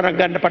පියවර අරන්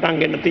ගන්න පටන්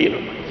ගන්න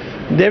තියෙනවා.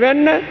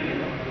 දෙවැන්න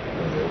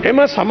එම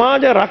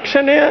සමාජ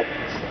රක්ෂණය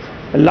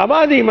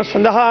ලබා දීම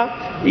සඳහා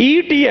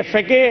ETF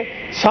එකේ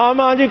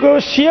සමාජිකව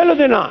සියලු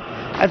දෙනා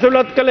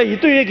ඇතුළත් කළ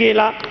යුතුය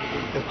කියලා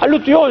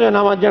අලුත්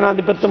යෝජනාවක්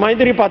ජනාධිපතිතුමා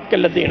ඉදිරිපත්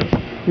කළා තියෙනවා.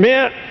 මෙය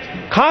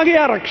කාගේ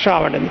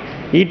ආරක්ෂාවටද?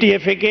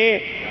 ETF එකේ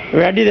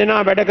වැඩි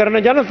දෙනා වැඩ කරන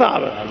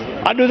ජනතාව,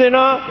 අඩු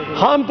දෙනා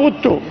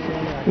හාම්පුත්තු.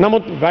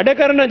 නමුත් වැඩ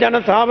කරන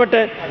ජනතාවට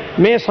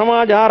මේ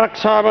සමාජ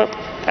ආරක්ෂාව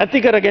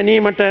ඇති කර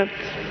ගැනීමට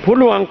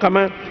පුළුවන්කම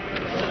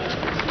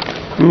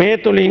මේ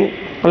තුලින්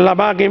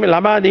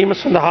ලබා දීම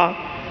සඳහා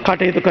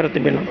කටයුතු කර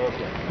තිබෙනවා.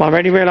 මම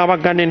වැඩි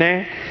වේලාවක් ගන්නෙ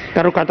නැහැ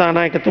කරු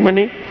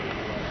කතානායකතුමනි.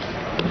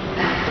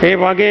 ඒ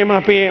වගේම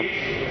අපේ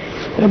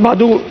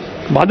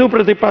බදු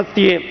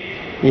ප්‍රතිපත්තියේ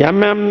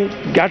යම්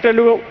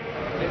ගැටලු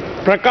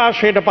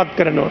ප්‍රකාශයට පත්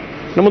කරනවා.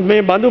 නමුත්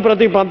මේ බදු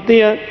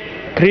ප්‍රතිපත්තිය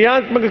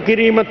ක්‍රියාත්මක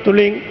කිරීම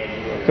තුළින්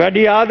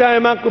වැඩි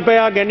ආදායමක්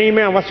උපයා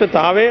ගැනීමේ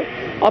අවශ්‍යතාවය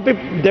අපි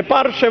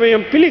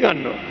දෙපාර්ශ්වයෙන්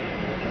පිළිගන්නවා.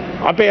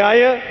 අපේ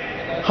අය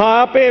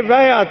හා අපේ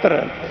වැය අතර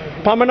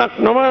පමණක්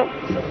නොව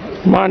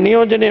මා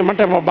නියෝජනය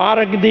මට බාර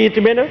දී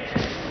තිබෙන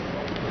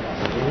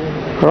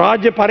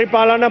රාජ්‍ය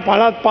පරිපාලන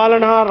පළාත්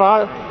පාලන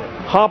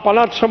හා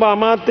පළාත් සභා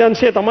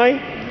අමාත්‍යාංශය තමයි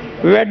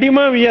වැඩිම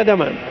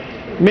වියදම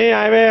මේ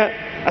අයවැය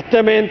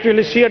අත්මේන්තුවල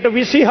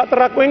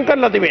 24% වෙන්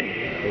කරලා තිබෙන්නේ.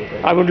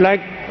 I would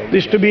like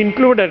this to be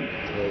included.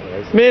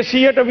 මේ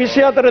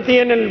 24%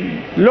 තියෙන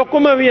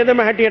ලොකුම වියදම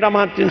හැටියට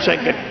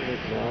අමාත්‍යාංශයකට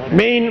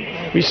මේන්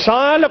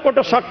විශාල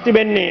කොටසක්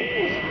තිබෙන්නේ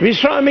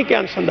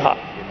විශ්‍රාමිකයන් සඳහා.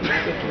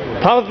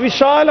 තවත්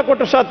විශාල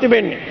කොටසක්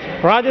තිබෙන්නේ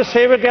රාජ්‍ය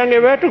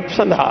සේවකයන්ගේ වැටුප්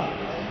සඳහා.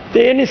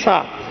 ඒ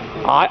නිසා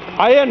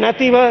අය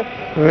නැතිව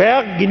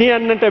වැයක්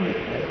ගෙනියන්නට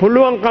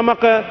පුළුවන්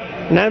කමක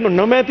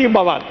නොමැති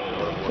බවත්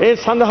ඒ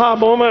සඳහා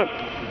බොහොම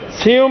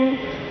සියුම්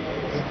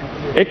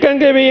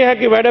එකඟ විය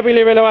හැකි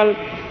වැඩපිළිවෙළවල්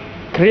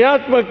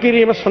ක්‍රියාත්මක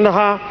කිරීම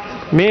සඳහා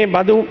මේ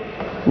බදු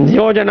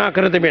යෝජනා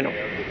කර තිබෙනවා.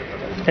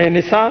 ඒ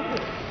නිසා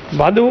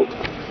බදු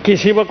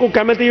කිසිවකු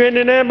කැමති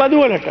වෙන්නේ නැහැ බදු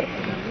වලට.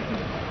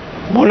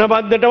 මොන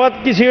බද්දටවත්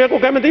කිසිවෙකු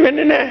කැමති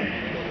වෙන්නේ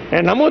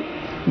නැහැ. නමුත්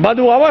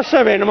බදු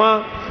අවශ්‍ය වෙනවා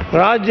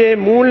රාජ්‍යයේ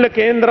මූල්‍ය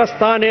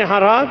කේන්ද්‍රස්ථානයේ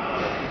හරහා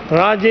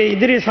රාජ්‍යයේ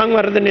ඉදිරි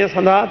සංවර්ධනය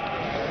සඳහා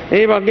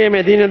ඒ වගේම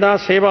එදිනෙදා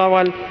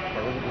සේවාවල්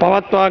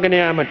පවත්වාගෙන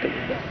යාමට.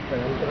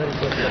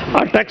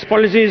 Our tax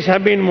policies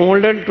have been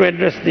molded to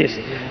address this.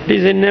 It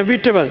is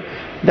inevitable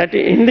that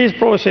in this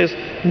process,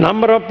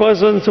 number of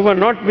persons who are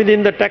not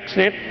within the tax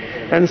net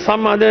and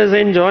some others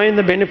enjoying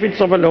the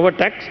benefits of a lower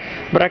tax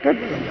bracket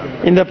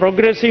in the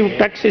progressive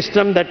tax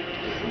system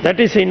that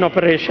is in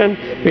operation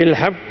will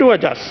have to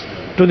adjust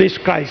to this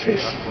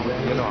crisis.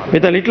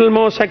 With a little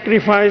more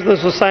sacrifice the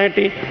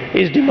society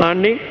is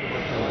demanding,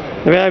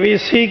 where we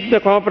seek the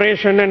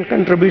cooperation and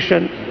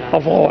contribution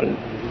of all.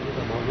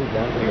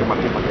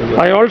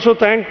 I also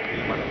thank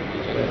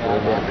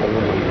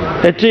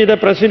the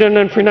President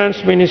and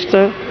Finance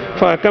Minister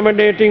for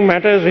accommodating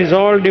matters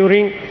resolved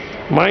during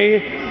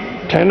my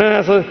tenure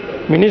as a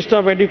Minister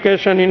of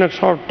Education in a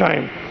short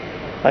time.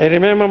 I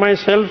remember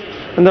myself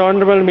and the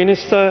Honourable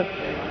Minister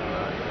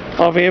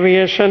of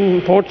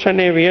Aviation, Ports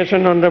and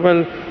Aviation,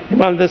 Honourable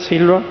Imalda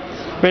Silva,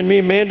 when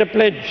we made a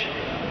pledge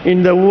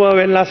in the Uva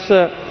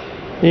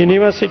Vellasa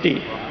University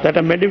that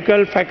a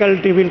medical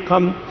faculty will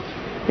come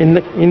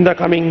in the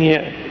coming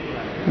year.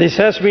 This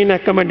has been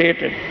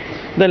accommodated.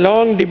 The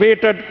long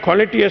debated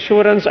Quality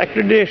Assurance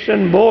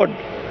Accreditation Board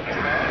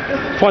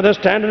for the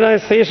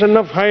standardization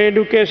of higher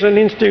education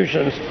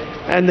institutions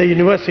and the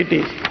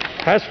universities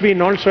has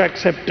been also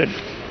accepted.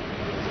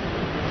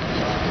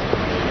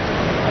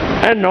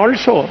 And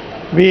also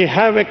we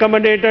have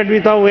accommodated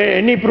without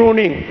any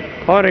pruning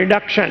or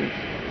reduction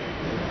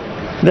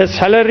the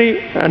salary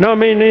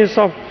anomalies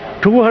of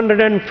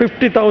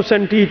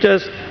 250,000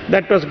 teachers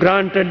that was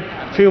granted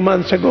few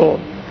months ago.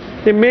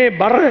 මේ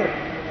බර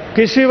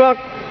කිසිවක්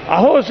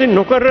අහෝසි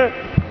නොකර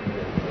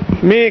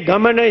මේ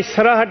ගමන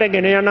ඉස්සරහට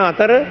ගෙන යන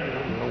අතර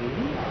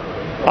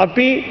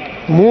අපි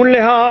මූල්‍ය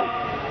හා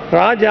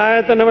රාජ්‍ය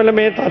ආයතනවල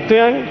මේ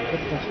තත්ත්වයන්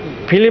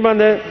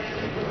පිළිබඳ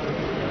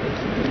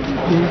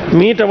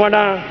මීට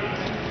වඩා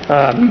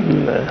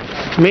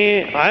මේ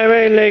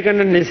අයවැය ලේඛන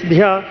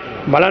නිස්දිහා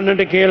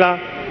බලන්නට කියලා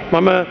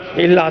මම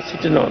ඉල්ලා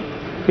සිටිනවා.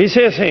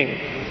 විශේෂයෙන්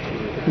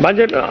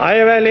බජට්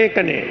අයවැය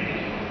ලේඛනයේ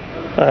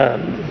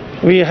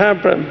we have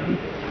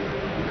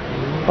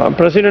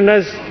President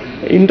has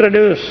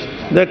introduced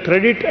the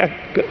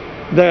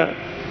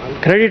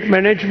credit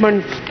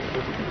management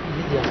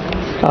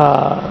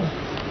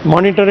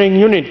monitoring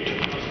unit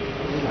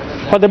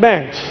for the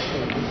banks.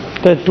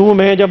 The two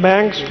major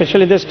banks,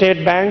 especially the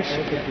state banks,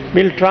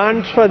 will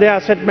transfer the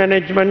asset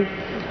management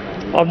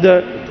of the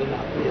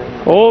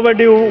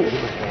overdue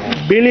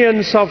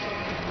billions of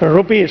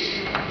rupees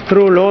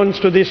through loans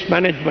to this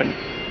management.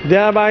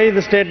 Thereby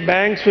the state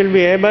banks will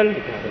be able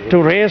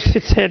to raise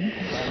its head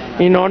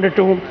in order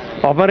to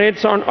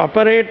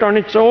operate on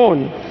its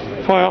own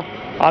for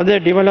other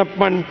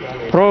development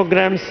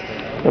programs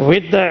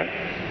with the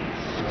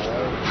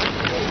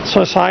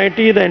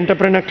society, the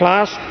entrepreneur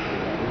class,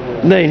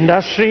 the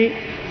industry,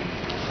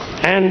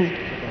 and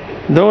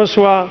those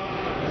who are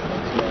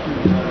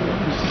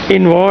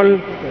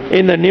involved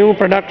in the new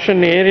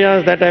production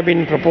areas that have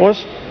been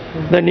proposed,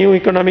 the new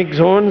economic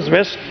zones,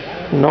 west,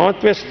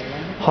 northwest,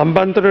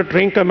 Hambantara,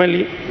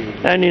 Trincomalee,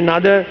 and in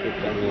other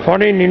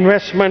foreign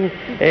investment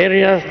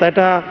areas that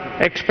are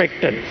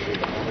expected.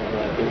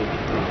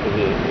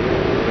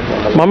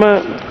 මම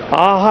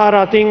ආහාර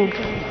අතින්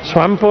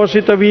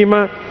ස්වයංපෝෂිත වීම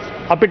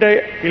අපිට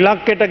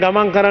ඉලක්කයට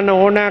ගමන් කරන්න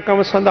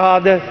ඕනෑකම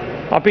සඳහාද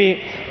අපි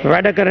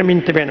වැඩ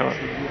කරමින් තිබෙනවා.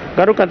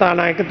 ගරු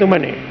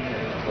කතානායකතුමනි,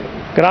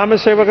 ග්‍රාම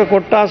සේවක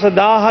කොට්ටාස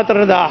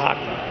 14000ක්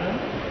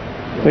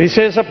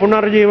විශේෂ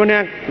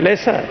පුනර්ජීවනයක්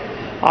ලෙස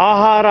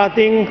ආහාර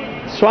අතින්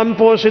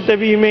ස්වයංපෝෂිත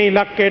වීමේ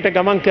ඉලක්කයට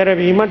ගමන්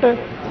කරවීමට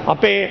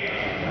අපේ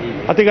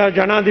අතිගරු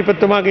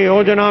ජනාධිපතිතුමාගේ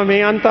යෝජනාව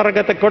මේ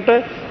අන්තර්ගත කොට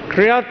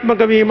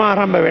ක්‍රියාත්මක වීම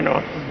ආරම්භ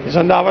වෙනවා. ඒ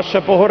සඳහා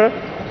අවශ්‍ය පොහොර,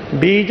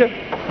 බීජ,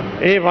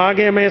 ඒ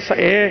වාගේම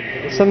ඒ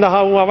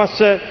සඳහා වූ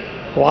අවශ්‍ය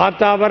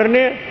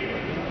වාතාවරණය,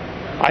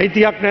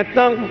 අයිතියක්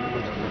නැත්නම්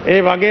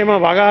ඒ වගේම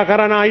වගා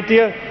කරන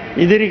අයිතිය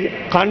ඉදිරි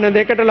කන්න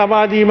දෙකට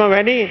ලබා දීම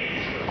වැනි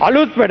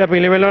අලුත්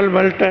වැඩපිළිවෙළවල්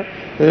වලට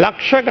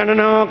ලක්ෂ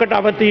ගණනාවකට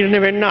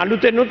අවතීර්ණ වෙන්න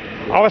අලුතෙනුත්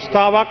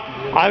අවස්ථාවක්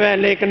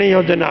ආවැය ලේඛන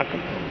යෝජනාවක්.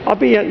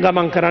 අපි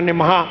ගමන් කරන්නේ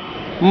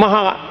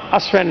මහා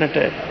අස්වැන්නට,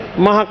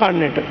 මහා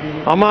කන්නට.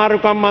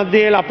 අමාරුකම්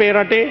මැද්දේ අපේ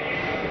රටේ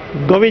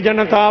ගොවි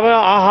ජනතාව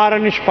ආහාර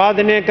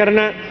නිෂ්පාදනය කරන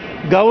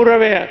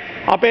ගෞරවය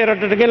අපේ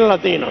රටට ගෙනලා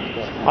තියෙනවා.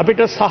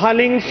 අපිට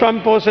සහලින්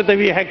ස්වයංපෝෂිත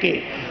විය හැකි.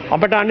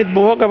 අපට අනිත්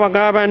බොහෝ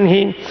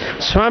වගාවන්හි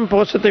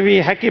ස්වයංපෝෂිත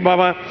විය හැකි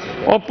බව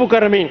ඔප්පු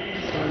කරමින්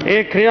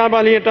ඒ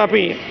ක්‍රියාබලියට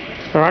අපි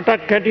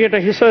රටක් හැටියට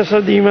හිස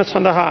දීම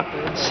සඳහා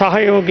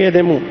සහයෝගය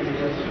දෙමු.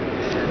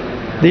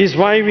 This is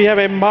why we have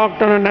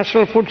embarked on a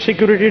national food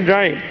security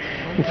drive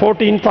in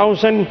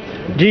 14,000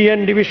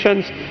 GN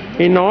divisions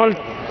in all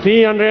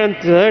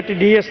 330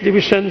 DS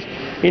divisions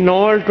in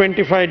all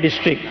 25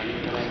 districts.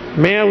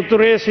 මේ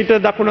උතුරේ සිට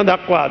දකුණ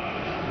දක්වා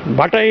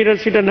බටහිර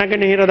සිට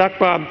නැගෙනහිර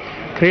දක්වා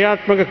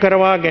ක්‍රියාත්මක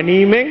කරවා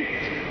ගැනීමෙන්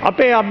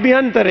අපේ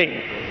අභ්‍යන්තරයෙන්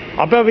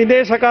අප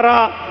විදේශ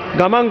කරා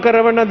ගමන්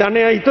කරවන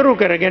ධනය ඉතුරු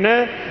කරගෙන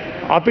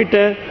අපිට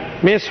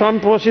මේ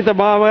ස්වයංපෝෂිත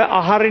භාව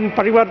ආහාරින්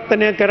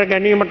පරිවර්තනය කර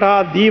ගැනීමට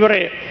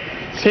දීවරය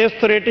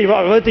ශේෂ්ත්‍රයට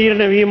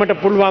අවතීර්ණ වීමට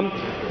පුළුවන්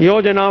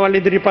යෝජනාවල්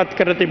ඉදිරිපත්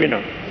කර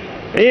තිබෙනවා.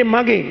 ඒ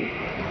මගින්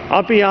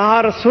අපි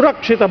ආහාර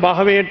සුරක්ෂිත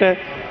භාවයට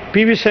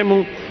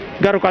පිවිසෙමු.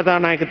 ගරු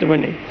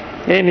කතානායකතුමනි,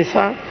 ඒ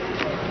නිසා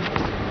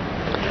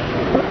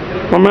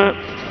මම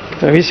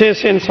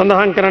විශේෂයෙන්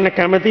සඳහන් කරන්න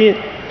කැමති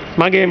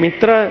මගේ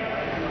මිත්‍ර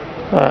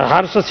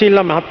හර්ෂශීල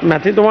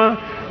මැතිතුමා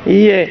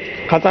ඊයේ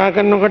කතා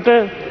කරනකොට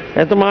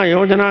එතුමා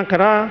යෝජනා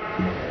කරා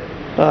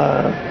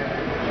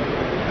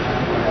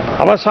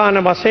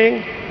අවසාන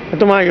වශයෙන්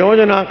එතුමා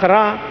යෝජනා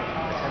කරා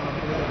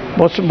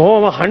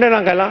බොහොම හඬ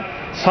නගලා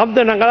ශබ්ද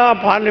නගලා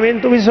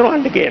පාර්ලිමේන්තු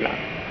විසිරවන්න කියලා.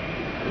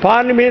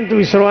 පාර්ලිමේන්තු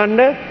විසිරවන්න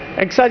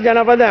එක්සත්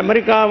ජනපද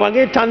ඇමරිකාව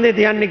වගේ ඡන්දේ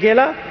තියන්න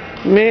කියලා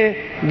මේ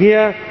ගිය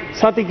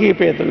සති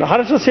කීපය තුළ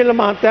හර්ෂශීල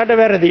මහත්තයාට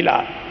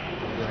වැරදිලා.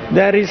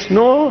 There is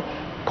no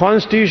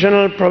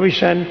constitutional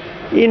provision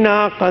in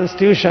our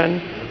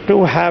constitution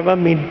to have a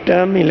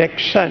midterm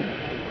election.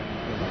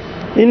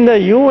 In the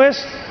US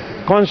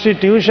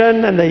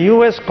Constitution and the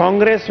US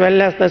Congress,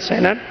 well as the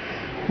Senate,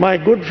 my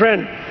good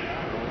friend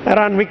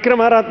Aran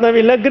Vikramaratne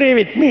will agree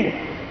with me.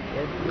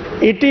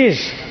 It is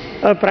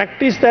a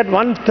practice that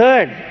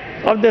 1/3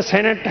 of the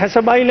Senate has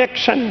a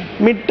by-election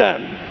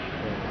midterm,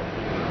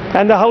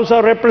 and the House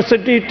of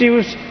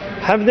Representatives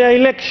have their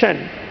election.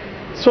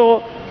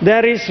 So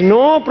there is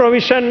no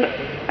provision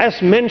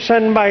as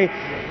mentioned by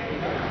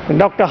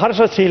Dr.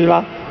 Harsha Silva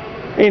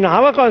in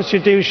our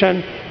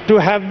constitution to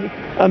have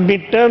a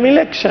midterm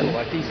election.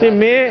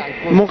 මේ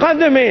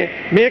මොකද්ද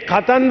මේ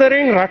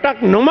කතන්දරෙන් රටක්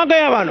නොමග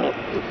යවනු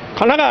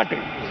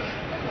කනගාටුයි.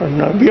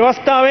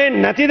 ව්‍යවස්ථාවේ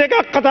නැති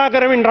දෙකක් කතා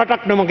කරමින්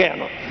රටක් නොමග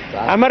යනවා.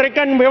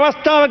 ඇමරිකන්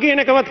ව්‍යවස්ථාව කියන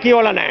එකවත්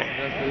කියවලා නැහැ.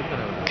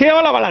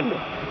 කියවලා බලන්න.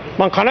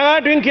 මම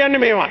කනගාටුවෙන්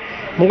කියන්නේ මේවා.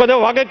 මොකද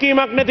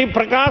වගකීමක් නැති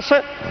ප්‍රකාශ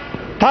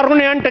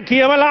තරුණයන්ට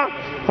කියවලා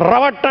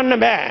රවට්ටන්න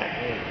බෑ.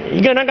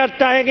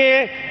 ඉගෙනගත්ත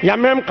අයගේ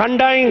යම් යම්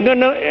කණ්ඩායම්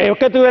ඉගෙන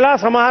එකතු වෙලා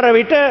සමහර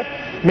විට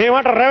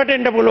මේවට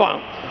රැවටෙන්න පුළුවන්.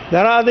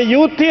 There are the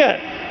youth here.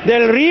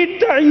 They'll read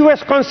the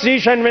US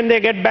Constitution when they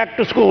get back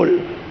to school.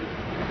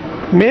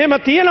 මෙහෙම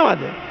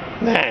තියනවද?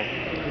 නෑ.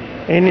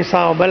 ඒ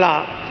නිසා ඔබලා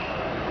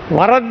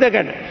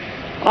වරද්දගෙන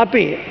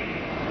අපි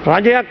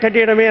රජයක්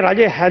හැටියට මේ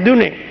රජය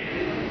හැදුනේ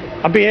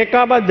අපි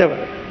ඒකාබද්ධව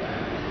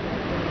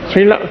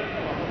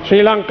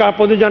ශ්‍රී ලංකා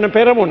පොදු ජන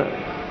පෙරමුණ,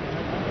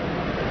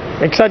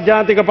 එක්සත්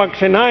ජාතික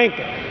පක්ෂ නායක,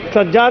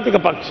 එක්සත් ජාතික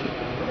පක්ෂ,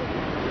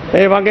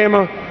 ඒ වගේම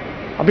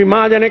අපි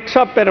මහජන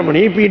එක්සත්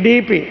පෙරමුණ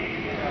EPDP,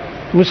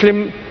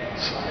 මුස්ලිම්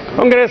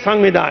කොංග්‍රස්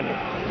සංවිධානය,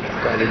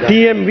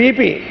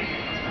 TMVP,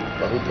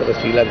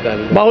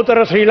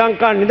 බහුතර ශ්‍රී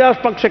ලංකා නිදහස්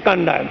පක්ෂ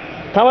කණ්ඩායම,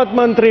 තවත්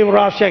මන්ත්‍රී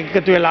රාශියක්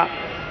එකතු වෙලා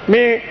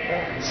මේ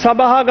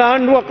සභා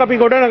ගාණ්ඩුවක් අපි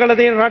ගොඩනගලා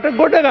තියෙන රට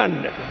ගොඩ ගන්න.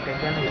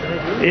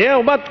 ඒ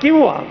ඔබත්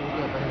කිව්වා.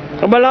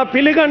 ඔබලා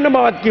පිළිගන්න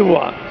බවත්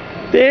කිව්වා.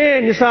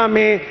 ඒ නිසා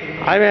මේ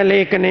අයවැය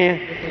ලේඛනය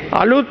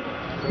අලුත්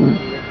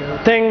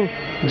තෙන්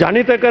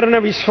ජනිත කරන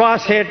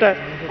විශ්වාසයට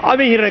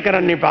අවිහිර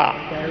කරන්න එපා.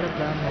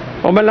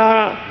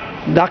 ඔබලා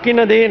දකින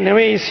දේ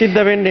නෙවෙයි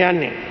සිද්ධ වෙන්න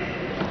යන්නේ.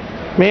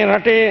 මේ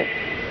රටේ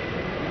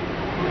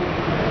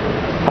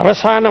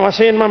අවසාන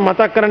වශයෙන් මම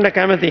මතක් කරන්න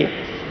කැමතියි.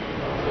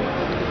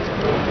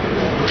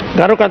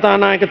 ගරු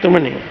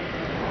කතානායකතුමනි,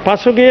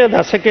 පසුගිය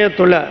දශකය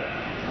තුළ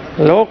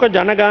ලෝක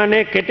ජනගහනය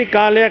කෙටි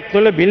කාලයක්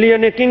තුළ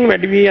බිලියනකින්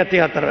වැඩි වී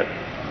ඇති අතර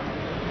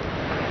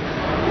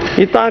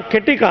ඉතා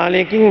කෙටි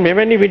කාලයකින්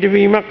මෙවැනි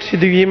විඩවීමක්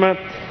සිදුවීම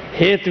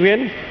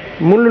හේතුවෙන්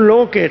මුළු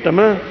ලෝකයටම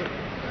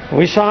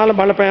විශාල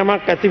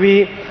බලපෑමක් ඇති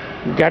වී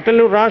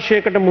ගැටලු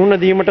රාශියකට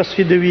මුහුණ දීමට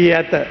සිදු වී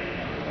ඇත.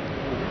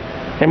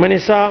 එම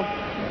නිසා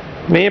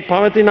මේ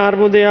පවතින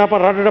අර්බුදය අප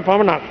රටට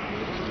පමණක්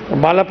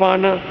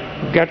බලපාන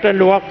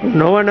ගැටලුවක්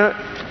නොවන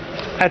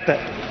ඇත.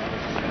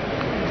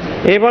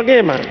 ඒ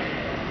වගේම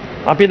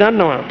අපි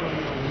දන්නවා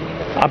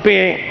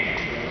අපේ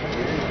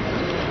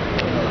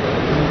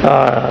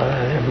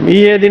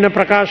ඊයේ දින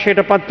ප්‍රකාශයට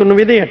පත් වුණු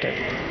විදිහට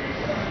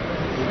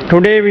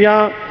today we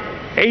are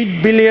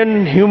 8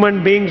 billion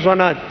human beings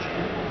on earth.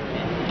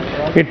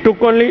 It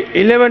took only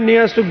 11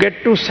 years to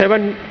get to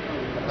 7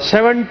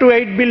 to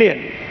 8 billion.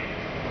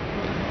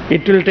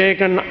 It will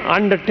take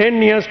under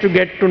 10 years to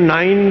get to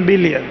 9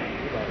 billion.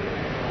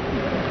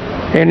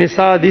 And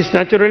this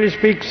naturally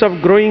speaks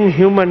of growing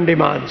human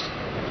demands,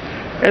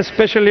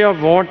 especially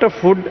of water,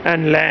 food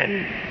and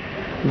land.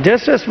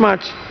 Just as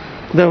much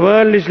the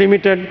world is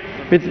limited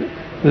with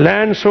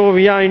land, so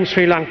we are in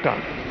Sri Lanka.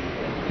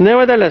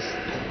 Nevertheless,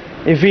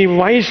 if we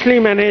wisely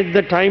manage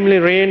the timely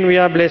rain we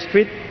are blessed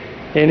with,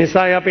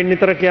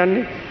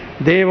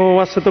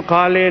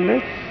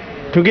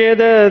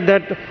 together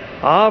that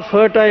our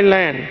fertile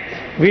land,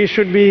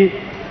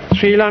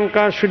 Sri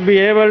Lanka should be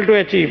able to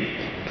achieve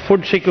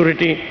food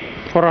security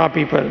for our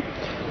people.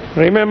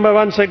 Remember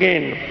once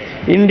again,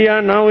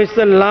 India now is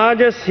the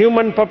largest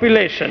human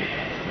population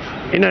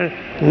in a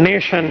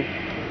nation.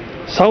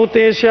 South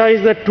Asia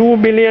is the 2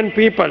 billion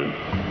people.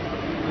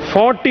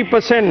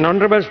 40%,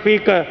 Honorable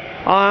Speaker,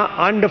 are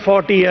under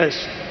 40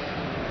 years.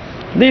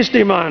 This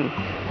demand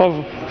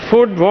of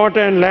food, water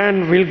and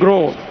land will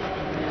grow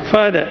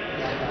further.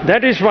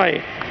 That is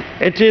why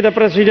actually the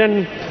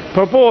President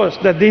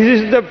proposed that this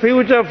is the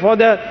future for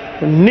the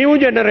new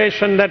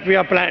generation that we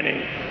are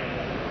planning.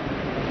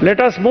 Let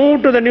us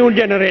move to the new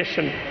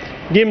generation,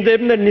 give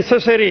them the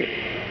necessary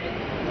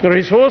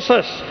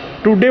resources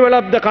to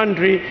develop the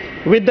country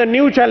with the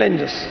new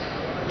challenges.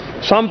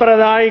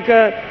 සම්ප්‍රදායික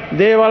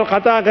දේවල්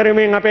කතා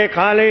කරමින් අපේ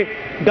කාලේ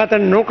ගත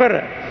නොකර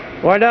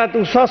වඩාත්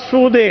උසස්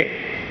වූ දේ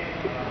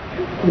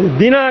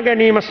දිනා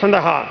ගැනීම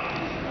සඳහා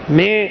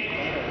මේ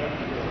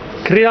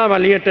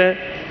ක්‍රියාවලියට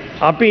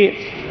අපි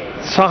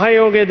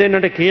සහයෝගය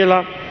දෙන්නට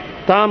කියලා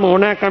තාම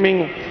ඕනෑකමින්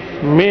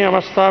මේ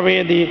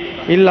අවස්ථාවේදී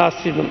ඉල්ලා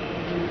සිටිමු.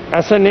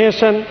 As a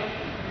nation,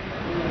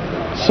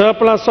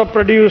 surplus of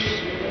produce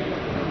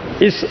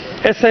is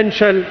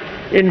essential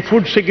in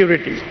food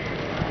security,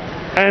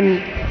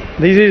 and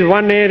this is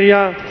one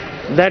area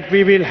that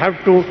we will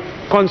have to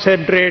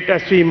concentrate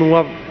as we move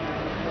up.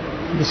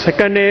 The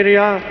second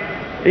area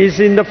is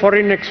in the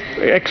foreign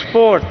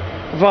export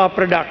of our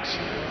products.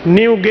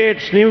 New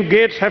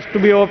gates have to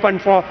be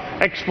opened for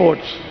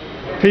exports.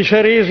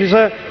 Fisheries is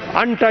an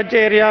untouched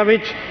area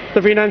which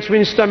the finance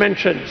minister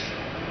mentions.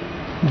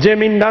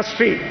 Gem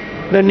industry,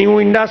 the new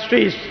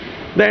industries,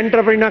 the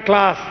entrepreneur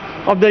class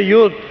of the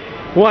youth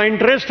who are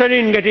interested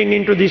in getting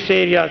into these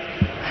areas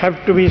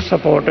have to be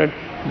supported.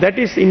 That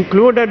is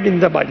included in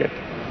the budget.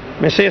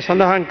 මෙසේ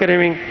සඳහන්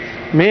කරමින්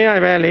මේ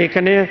අයවැය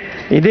ලේඛනය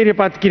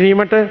ඉදිරිපත්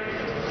කිරීමට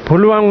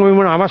පුළුවන්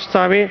වුණ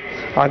අවස්ථාවේ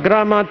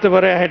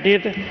අග්‍රාමාත්‍යවරයා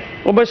හැටියට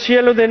ඔබ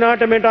සියලු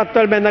දෙනාට මේට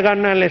අත්වල බැඳ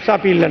ගන්න ලෙස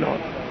අපි ඉල්ලනවා.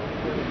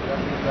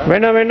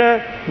 වෙන වෙන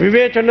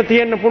විවේචන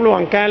තියෙන්න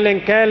පුළුවන්,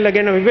 කෑල්ලෙන් කෑල්ල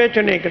ගැන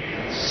විවේචනයක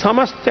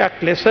සමස්තයක්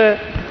ලෙස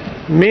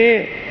මේ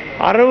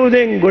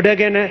අරමුදෙන්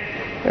ගොඩගෙන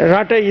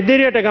රට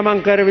ඉදිරියට ගමන්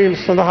කරවීම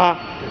සඳහා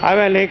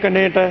අයවැය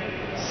ලේඛනයට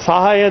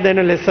සහාය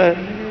දෙන ලෙස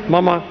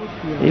මම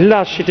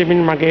ඉල්ලා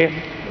සිටිමින් මගේ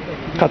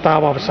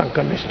කතාව අවසන්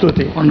කරන්න.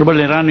 ස්තුතියි. Honorable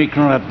Niran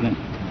Wickramaratne.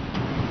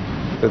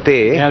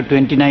 You have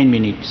 29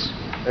 minutes.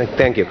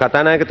 Thank you.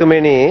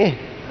 කතානායකතුමනි,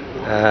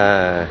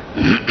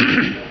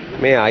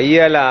 මේ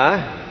අයියලා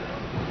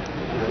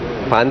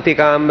පන්ති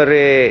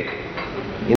කාමරේ